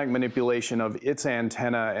electronic manipulation of its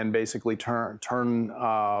antenna and basically turn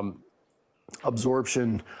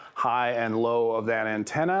absorption high and low of that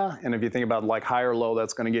antenna. And if you think about like high or low,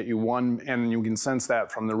 that's going to get you 1, and you can sense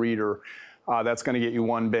that from the reader, that's going to get you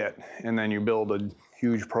 1 bit. And then you build a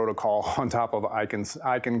huge protocol on top of I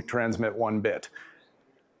can transmit 1 bit.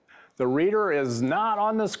 The reader is not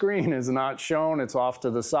on the screen, is not shown, it's off to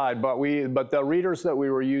the side. But the readers that we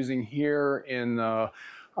were using here in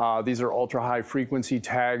these are ultra high frequency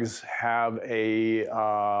tags, have a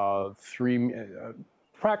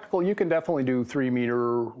practical, you can definitely do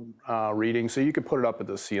 3-meter reading, so you could put it up at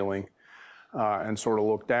the ceiling and sort of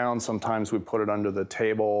look down. Sometimes we put it under the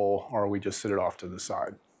table, or we just sit it off to the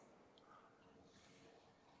side.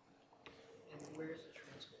 And where's the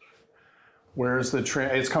transmission? Where's the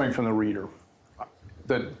it's coming from the reader.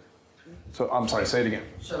 So I'm sorry, say it again.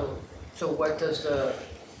 So what does the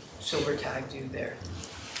silver tag do there?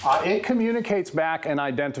 It communicates back an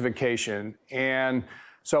identification. And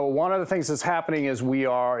so one of the things that's happening is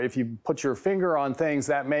if you put your finger on things,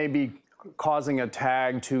 that may be causing a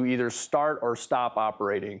tag to either start or stop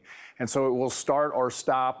operating. And so it will start or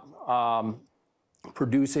stop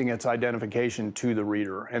producing its identification to the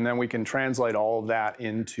reader. And then we can translate all of that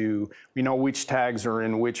into, we know which tags are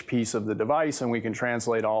in which piece of the device, and we can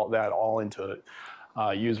translate all that into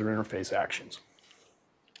user interface actions.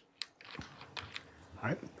 All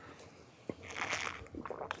right.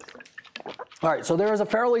 All right, so there is a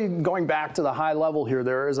fairly, going back to the high level here,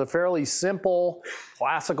 there is a fairly simple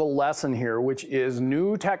classical lesson here, which is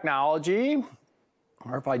new technology.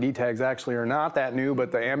 RFID tags actually are not that new,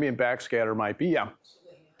 but the ambient backscatter might be, yeah.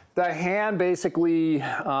 The hand basically,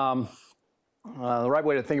 the right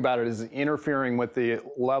way to think about it is interfering with the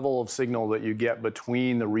level of signal that you get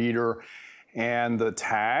between the reader and the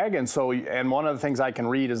tag. And so, and one of the things I can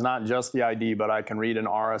read is not just the ID, but I can read an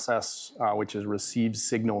RSS, which is received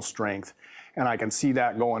signal strength. And I can see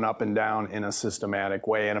that going up and down in a systematic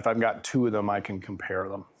way. And if I've got 2 of them, I can compare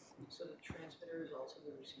them. So the transmitter is also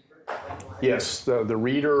the receiver? Yes, the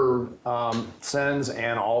reader sends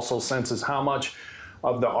and also senses how much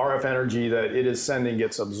of the RF energy that it is sending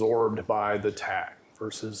gets absorbed by the tag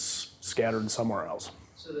versus scattered somewhere else.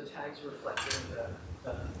 So the tag's reflecting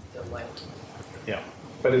the light? Yeah,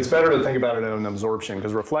 but it's better to think about it in an absorption,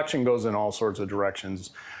 because reflection goes in all sorts of directions.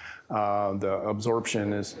 The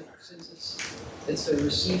absorption is... Since it's the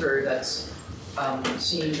receiver that's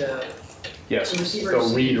seeing the... Yes,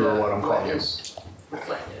 the reader, what I'm calling it. Is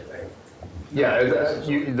reflected, right? Yeah,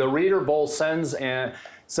 the reader both sends an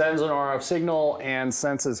RF signal and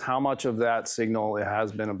senses how much of that signal it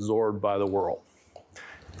has been absorbed by the world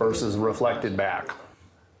versus reflected back.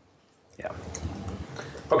 Yeah.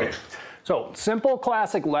 Okay, so simple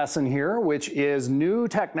classic lesson here, which is new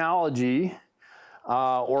technology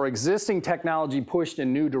or existing technology pushed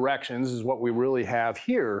in new directions is what we really have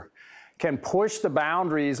here, can push the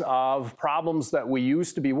boundaries of problems that we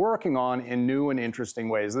used to be working on in new and interesting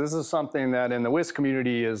ways. This is something that in the WISC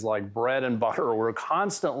community is like bread and butter. We're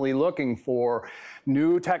constantly looking for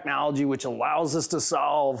new technology which allows us to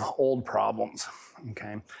solve old problems,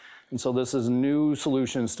 okay? And so this is new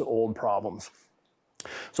solutions to old problems.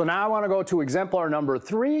 So now I want to go to exemplar number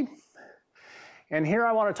 3. And here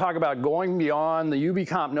I want to talk about going beyond the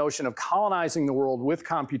UbiComp notion of colonizing the world with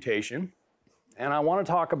computation. And I want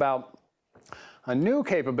to talk about a new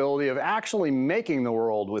capability of actually making the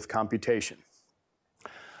world with computation.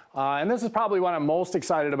 And this is probably what I'm most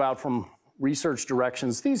excited about from research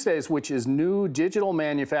directions these days, which is new digital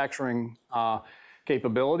manufacturing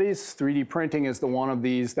capabilities. 3D printing is the one of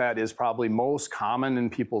these that is probably most common in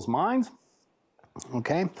people's minds.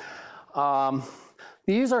 Okay.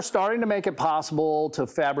 These are starting to make it possible to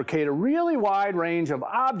fabricate a really wide range of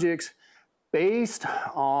objects based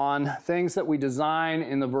on things that we design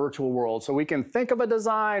in the virtual world. So we can think of a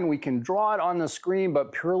design, we can draw it on the screen,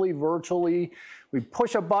 but purely virtually. We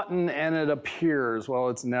push a button and it appears. Well,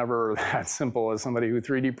 it's never that simple. As somebody who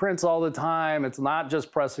 3D prints all the time, it's not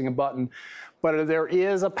just pressing a button, but there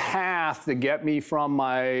is a path to get me from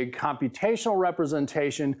my computational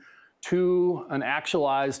representation to an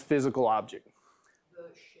actualized physical object. The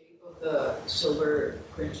shape of the silver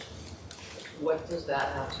print, what does that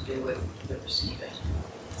have to do with the receiving?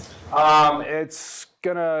 It's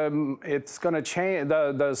gonna change.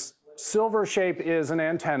 The silver shape is an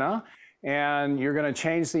antenna, and you're gonna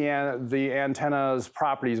change the antenna's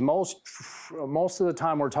properties. Most of the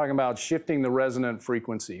time, we're talking about shifting the resonant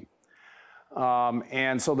frequency.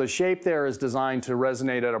 And so the shape there is designed to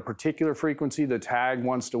resonate at a particular frequency. The tag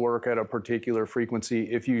wants to work at a particular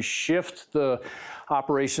frequency. If you shift the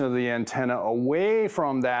operation of the antenna away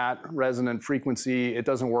from that resonant frequency, it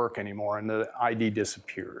doesn't work anymore and the ID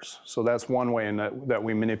disappears. So that's one way in that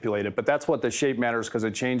we manipulate it. But that's what the shape matters, because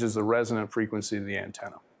it changes the resonant frequency of the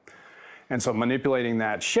antenna. And so manipulating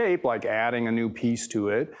that shape, like adding a new piece to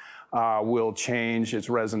it, will change its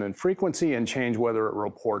resonant frequency and change whether it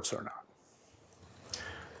reports or not.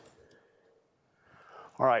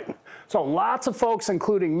 All right, so lots of folks,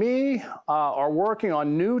 including me, are working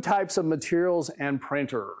on new types of materials and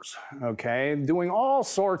printers, okay? Doing all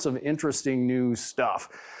sorts of interesting new stuff.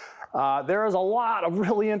 There is a lot of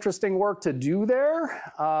really interesting work to do there,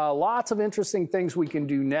 lots of interesting things we can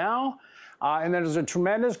do now, and there's a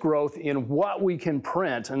tremendous growth in what we can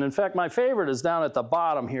print. And in fact, my favorite is down at the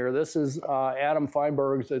bottom here. This is Adam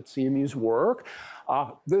Feinberg's at CMU's work.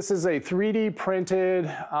 This is a 3D printed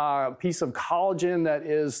piece of collagen that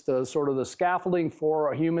is the sort of the scaffolding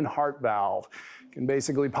for a human heart valve. You can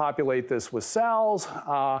basically populate this with cells.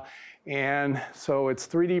 And so it's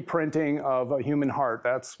 3D printing of a human heart.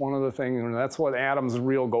 That's one of the things, and that's what Adam's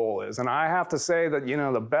real goal is. And I have to say that, you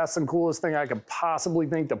know, the best and coolest thing I could possibly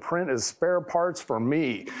think to print is spare parts for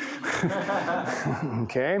me.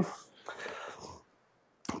 Okay?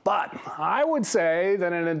 But I would say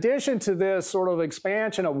that in addition to this sort of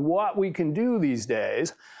expansion of what we can do these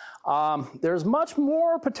days, there's much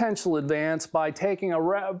more potential advance by taking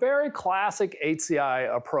a very classic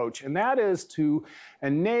HCI approach, and that is to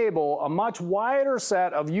enable a much wider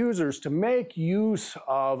set of users to make use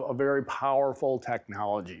of a very powerful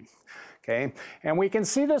technology. Okay? And we can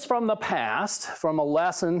see this from the past, from a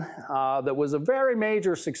lesson that was a very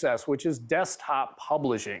major success, which is desktop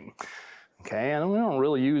publishing. Okay, and we don't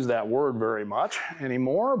really use that word very much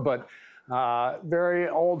anymore, but very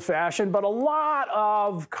old-fashioned, but a lot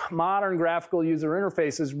of modern graphical user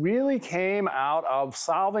interfaces really came out of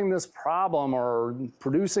solving this problem or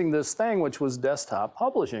producing this thing, which was desktop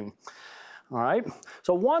publishing. All right,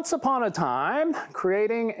 so once upon a time,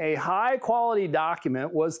 creating a high-quality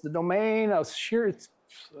document was the domain of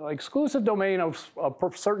exclusive domain of a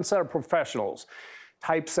certain set of professionals,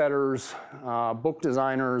 typesetters, book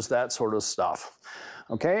designers, that sort of stuff.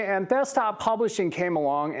 Okay, and desktop publishing came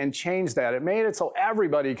along and changed that. It made it so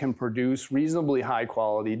everybody can produce reasonably high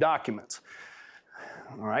quality documents.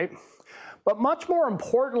 All right, but much more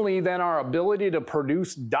importantly than our ability to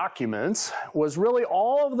produce documents was really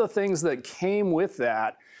all of the things that came with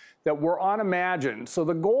that were unimagined. So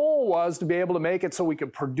the goal was to be able to make it so we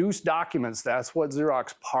could produce documents. That's what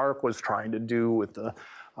Xerox PARC was trying to do with the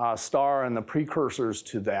STAR and the precursors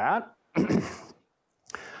to that.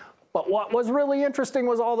 But what was really interesting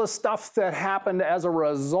was all the stuff that happened as a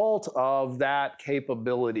result of that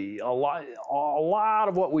capability. A lot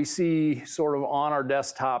of what we see sort of on our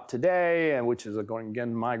desktop today, and which is going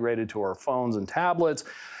again migrated to our phones and tablets,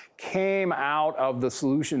 came out of the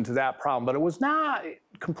solution to that problem. But it was not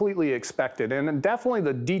completely expected, and definitely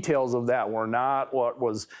the details of that were not what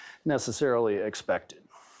was necessarily expected.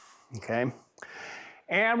 Okay.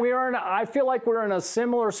 And I feel like we're in a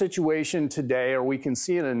similar situation today, or we can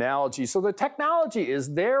see an analogy. So the technology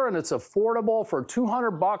is there and it's affordable. For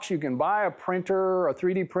 $200, you can buy a printer, a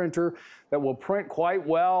 3D printer that will print quite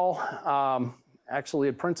well. Actually,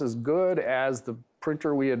 it prints as good as the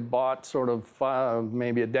printer we had bought sort of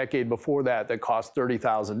maybe a decade before that cost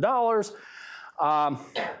 $30,000.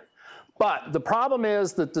 But the problem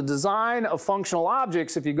is that the design of functional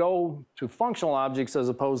objects, if you go to functional objects as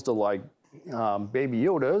opposed to like Baby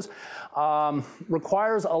Yodas,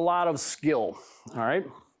 requires a lot of skill, all right?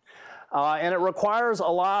 And it requires a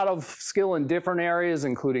lot of skill in different areas,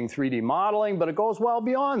 including 3D modeling, but it goes well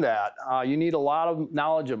beyond that. You need a lot of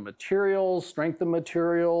knowledge of materials, strength of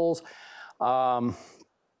materials,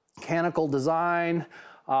 mechanical design,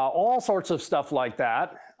 all sorts of stuff like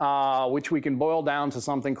that, which we can boil down to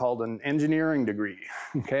something called an engineering degree,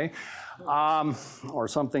 okay? Or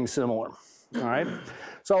something similar. All right,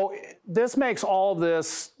 so this makes all of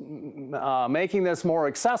this, making this more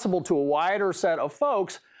accessible to a wider set of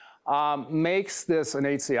folks, makes this an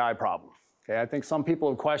HCI problem. Okay, I think some people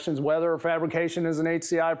have questions whether fabrication is an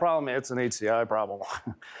HCI problem. It's an HCI problem.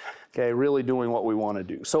 Okay, really doing what we want to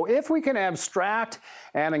do. So if we can abstract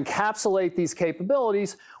and encapsulate these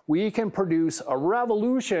capabilities, we can produce a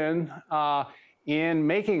revolution in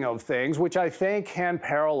making of things, which I think can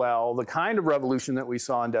parallel the kind of revolution that we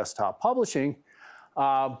saw in desktop publishing,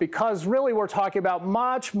 because really we're talking about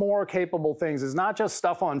much more capable things. It's not just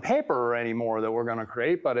stuff on paper anymore that we're going to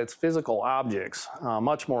create, but it's physical objects,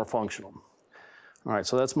 much more functional. All right,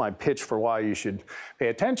 so that's my pitch for why you should pay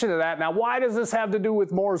attention to that. Now, why does this have to do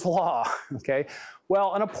with Moore's law? Okay,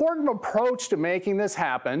 well, an important approach to making this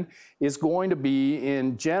happen is going to be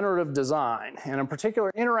in generative design, and in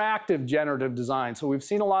particular, interactive generative design. So we've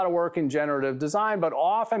seen a lot of work in generative design, but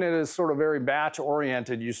often it is sort of very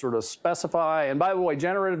batch-oriented. You sort of specify, and by the way,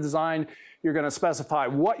 generative design, you're going to specify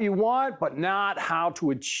what you want, but not how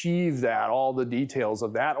to achieve that, all the details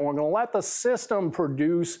of that, and we're going to let the system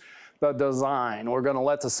produce the design. We're going to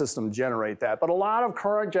let the system generate that. But a lot of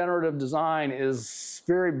current generative design is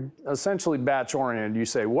very essentially batch-oriented. You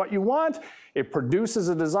say what you want, it produces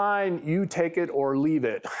a design, you take it or leave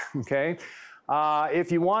it, okay?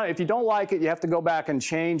 If you don't like it, you have to go back and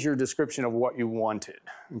change your description of what you wanted.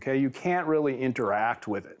 Okay, you can't really interact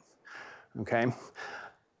with it. Okay.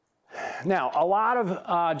 Now, a lot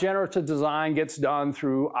of generative design gets done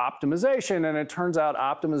through optimization, and it turns out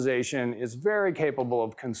optimization is very capable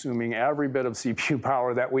of consuming every bit of CPU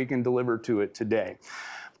power that we can deliver to it today.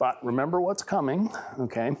 But remember what's coming,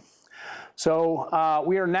 okay? So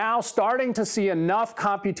we are now starting to see enough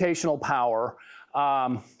computational power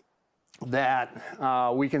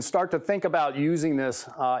that we can start to think about using this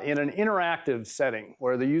in an interactive setting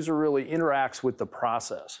where the user really interacts with the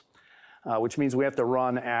process. Which means we have to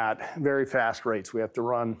run at very fast rates. We have to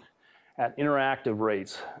run at interactive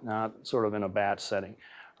rates, not sort of in a batch setting.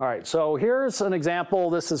 All right, so here's an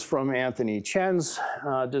example. This is from Anthony Chen's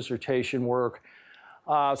dissertation work.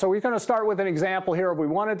 So we're going to start with an example here. If we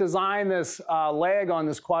want to design this leg on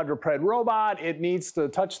this quadruped robot, it needs to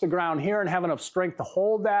touch the ground here and have enough strength to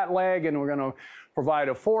hold that leg, and we're going to provide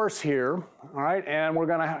a force here, all right? And we're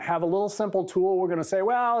going to have a little simple tool. We're going to say,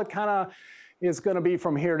 well, it kind of is going to be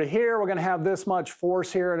from here to here. We're going to have this much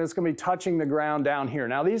force here, and it's going to be touching the ground down here.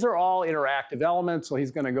 Now, these are all interactive elements, so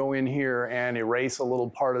he's going to go in here and erase a little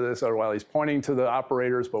part of this, or while he's pointing to the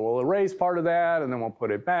operators, but we'll erase part of that, and then we'll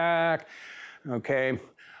put it back, okay?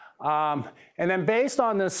 And then based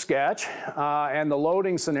on this sketch and the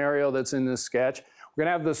loading scenario that's in this sketch, we're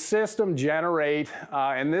going to have the system generate,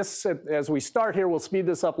 and this, as we start here, we'll speed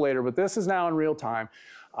this up later, but this is now in real time.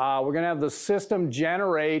 We're going to have the system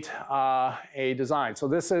generate a design. So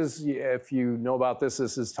this is, if you know about this,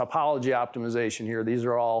 this is topology optimization here. These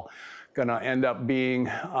are all going to end up being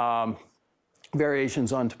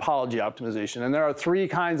variations on topology optimization. And there are 3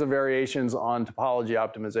 kinds of variations on topology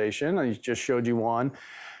optimization. I just showed you one.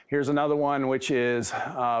 Here's another one, which is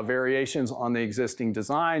variations on the existing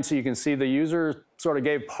design. So you can see the user sort of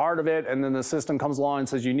gave part of it, and then the system comes along and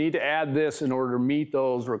says, you need to add this in order to meet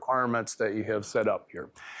those requirements that you have set up here.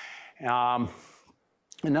 And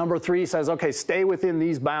number 3 says, okay, stay within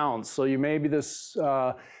these bounds. So maybe this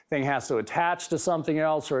thing has to attach to something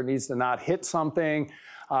else, or it needs to not hit something.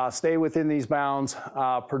 Stay within these bounds.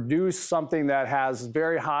 Produce something that has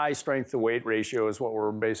very high strength to weight ratio is what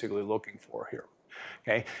we're basically looking for here.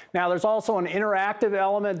 Okay. Now there's also an interactive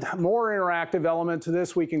element, more interactive element to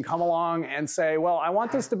this. We can come along and say, well, I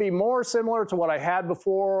want this to be more similar to what I had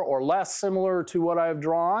before or less similar to what I've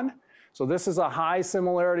drawn. So this is a high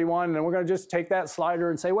similarity one, and we're going to just take that slider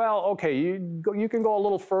and say, well, okay, you can go a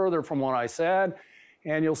little further from what I said,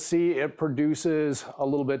 and you'll see it produces a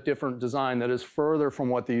little bit different design that is further from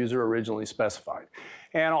what the user originally specified.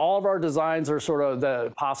 And all of our designs are sort of,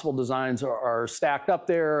 the possible designs are stacked up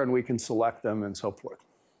there, and we can select them and so forth.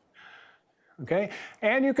 Okay,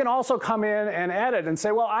 and you can also come in and edit and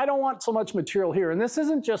say, well, I don't want so much material here. And this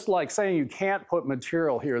isn't just like saying you can't put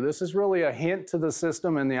material here. This is really a hint to the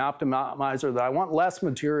system and the optimizer that I want less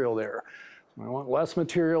material there. I want less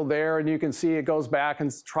material there, and you can see it goes back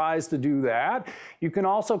and tries to do that. You can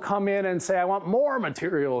also come in and say, I want more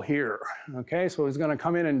material here. Okay, so he's going to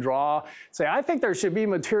come in and draw, say, I think there should be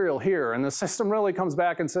material here. And the system really comes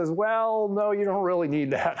back and says, well, no, you don't really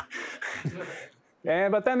need that.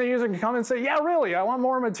 But then the user can come and say, yeah, really, I want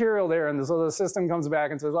more material there. And so the system comes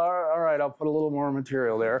back and says, all right, I'll put a little more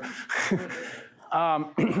material there.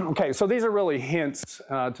 Okay, so these are really hints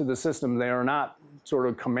to the system. They are not sort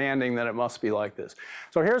of commanding that it must be like this.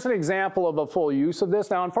 So here's an example of a full use of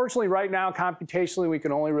this. Now, unfortunately, right now, computationally, we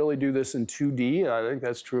can only really do this in 2D. I think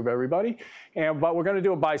that's true of everybody. But we're going to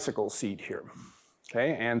do a bicycle seat here.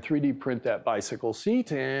 Okay, and 3D print that bicycle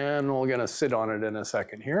seat, and we're going to sit on it in a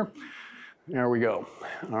second here. There we go.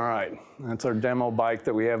 All right, that's our demo bike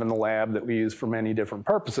that we have in the lab that we use for many different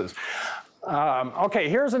purposes. Okay,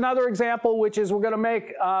 here's another example, which is we're going to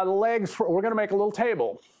make the legs. We're going to make a little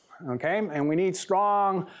table. Okay, and we need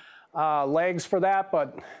strong legs for that,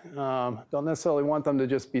 but don't necessarily want them to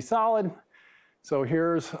just be solid. So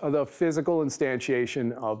here's the physical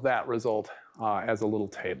instantiation of that result as a little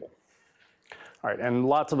table. All right, and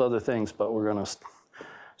lots of other things, but we're going to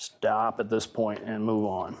stop at this point and move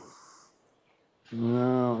on.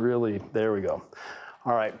 No, really, there we go.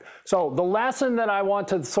 All right, so the lesson that I want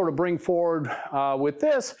to sort of bring forward with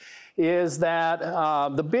this is that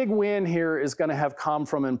the big win here is going to have come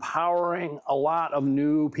from empowering a lot of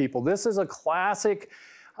new people. This is a classic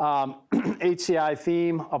HCI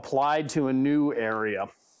theme applied to a new area,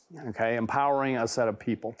 okay, empowering a set of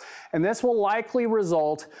people. And this will likely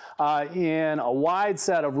result in a wide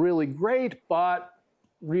set of really great but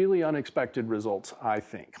really unexpected results, I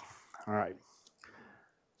think. All right.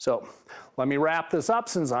 So let me wrap this up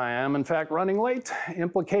since I am, in fact, running late.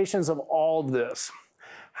 Implications of all of this.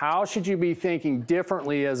 How should you be thinking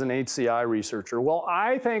differently as an HCI researcher? Well,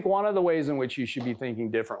 I think one of the ways in which you should be thinking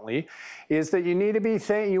differently is that you need to be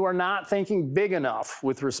you are not thinking big enough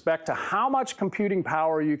with respect to how much computing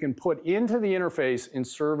power you can put into the interface in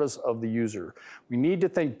service of the user. We need to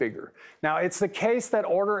think bigger. Now, it's the case that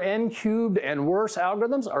order n cubed and worse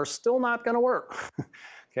algorithms are still not going to work.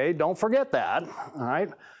 Okay, don't forget that, all right?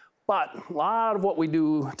 But a lot of what we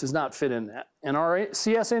do does not fit in that. And our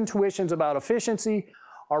CS intuitions about efficiency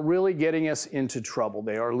are really getting us into trouble.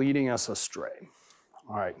 They are leading us astray.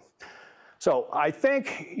 All right. So I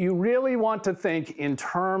think you really want to think in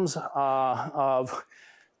terms of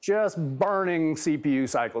just burning CPU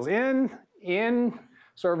cycles in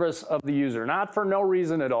service of the user, not for no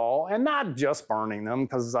reason at all, and not just burning them,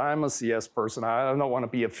 because I'm a CS person. I don't want to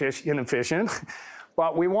be inefficient.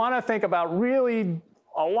 But we want to think about really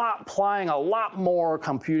applying a lot more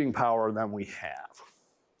computing power than we have.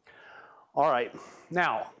 All right.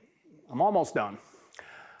 Now, I'm almost done.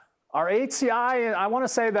 Our HCI, I want to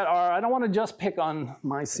say that I don't want to just pick on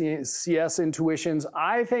my CS intuitions.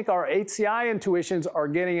 I think our HCI intuitions are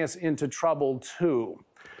getting us into trouble too.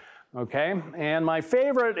 Okay, and my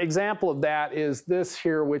favorite example of that is this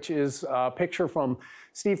here, which is a picture from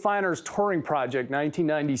Steve Feiner's Turing project,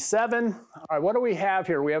 1997. All right, what do we have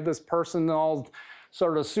here? We have this person all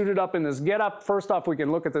sort of suited up in this getup. First off, we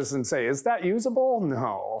can look at this and say, is that usable?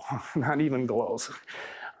 No, not even close.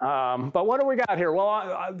 But what do we got here?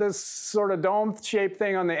 Well, this sort of dome-shaped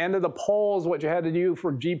thing on the end of the pole is what you had to do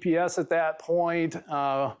for GPS at that point.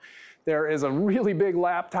 There is a really big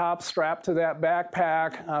laptop strapped to that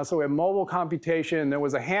backpack. So we have mobile computation. There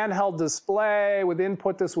was a handheld display with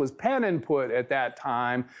input. This was pen input at that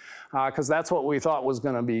time, because that's what we thought was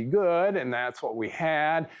going to be good, and that's what we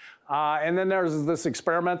had. And then there's this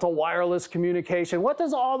experimental wireless communication. What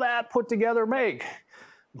does all that put together make?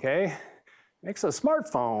 Okay, makes a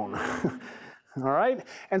smartphone. All right,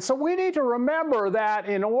 and so we need to remember that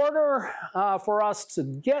in order for us to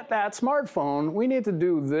get that smartphone, we need to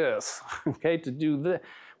do this. Okay,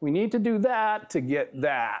 we need to do that to get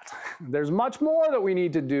that. There's much more that we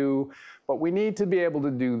need to do, but we need to be able to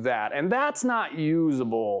do that, and that's not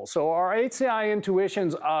usable. So our HCI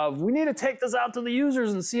intuitions of we need to take this out to the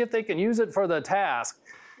users and see if they can use it for the task.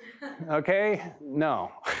 Okay,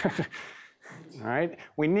 no. All right,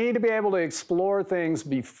 we need to be able to explore things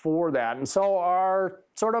before that. And so our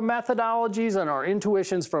sort of methodologies and our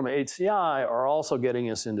intuitions from HCI are also getting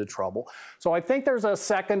us into trouble. So I think there's a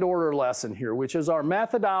second order lesson here, which is our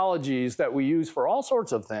methodologies that we use for all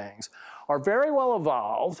sorts of things are very well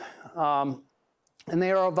evolved. And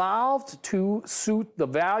they are evolved to suit the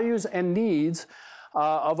values and needs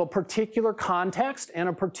of a particular context and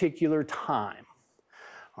a particular time.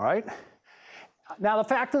 All right? Now, the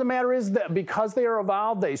fact of the matter is that because they are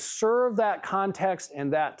evolved, they serve that context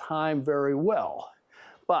and that time very well.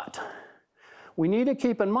 But we need to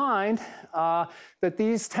keep in mind that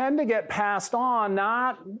these tend to get passed on,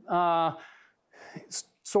 not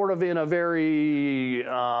sort of in a very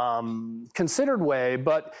considered way,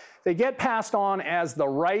 but they get passed on as the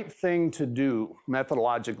right thing to do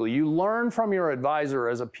methodologically. You learn from your advisor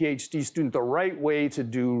as a PhD student the right way to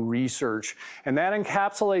do research, and that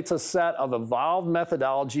encapsulates a set of evolved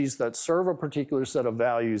methodologies that serve a particular set of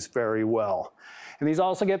values very well. And these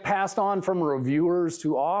also get passed on from reviewers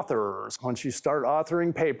to authors. Once you start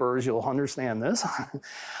authoring papers, you'll understand this.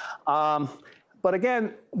 But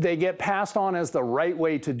again, they get passed on as the right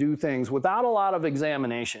way to do things without a lot of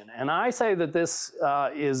examination. And I say that this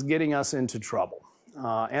is getting us into trouble.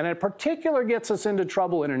 And in particular gets us into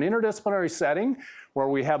trouble in an interdisciplinary setting where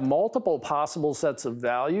we have multiple possible sets of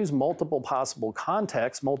values, multiple possible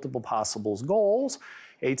contexts, multiple possible goals.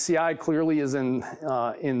 HCI clearly is in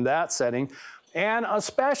that setting. And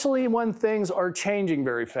especially when things are changing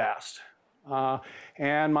very fast.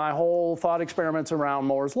 And my whole thought experiments around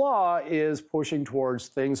Moore's Law is pushing towards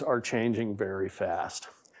things are changing very fast.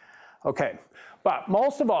 Okay, but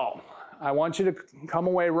most of all, I want you to come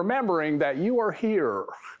away remembering that you are here.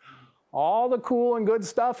 All the cool and good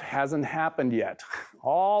stuff hasn't happened yet.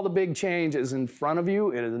 All the big change is in front of you,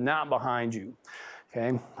 it is not behind you.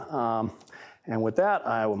 Okay, and with that,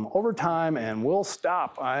 I am over time and we'll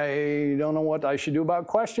stop. I don't know what I should do about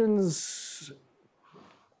questions.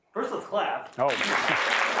 First, let's clap. Oh.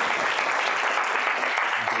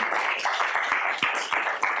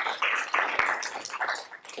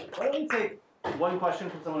 Why don't we take one question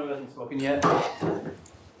from someone who hasn't spoken yet?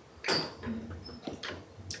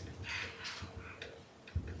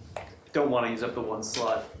 Don't want to use up the one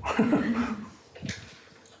slot.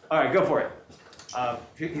 All right, go for it.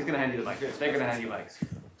 He's going to hand you the mic. They're going to hand you mics.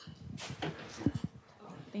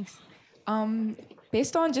 Thanks.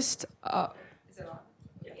 based on just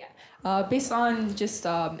based on just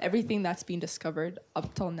everything that's been discovered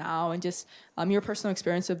up till now, and just your personal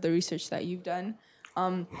experience of the research that you've done,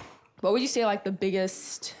 what would you say like the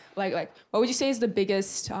biggest what would you say is the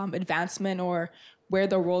biggest advancement, or where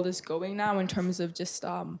the world is going now in terms of just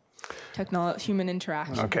human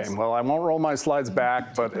interaction? Okay, well, I won't roll my slides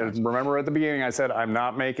back, but remember at the beginning I said I'm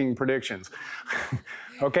not making predictions.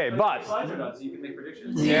 Okay, but Slides are done, so you can make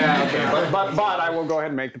predictions. yeah, okay, but I will go ahead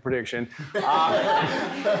and make the prediction. Okay,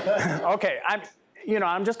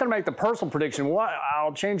 I'm just going to make the personal prediction.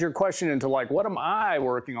 I'll change your question into like, what am I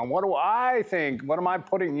working on? What do I think? What am I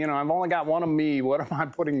putting? I've only got one of me. What am I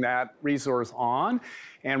putting that resource on?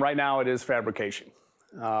 And right now it is fabrication.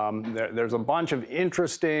 There's a bunch of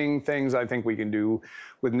interesting things I think we can do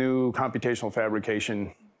with new computational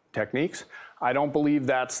fabrication techniques. I don't believe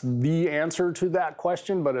that's the answer to that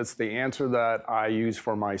question, but it's the answer that I use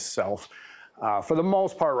for myself for the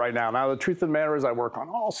most part right now. Now, the truth of the matter is I work on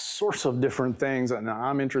all sorts of different things, and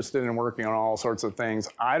I'm interested in working on all sorts of things.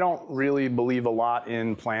 I don't really believe a lot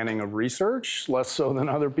in planning of research, less so than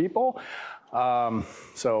other people.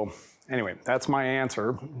 So anyway, that's my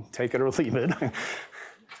answer. Take it or leave it.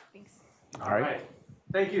 Thanks. All right.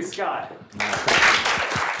 Thank you, Scott.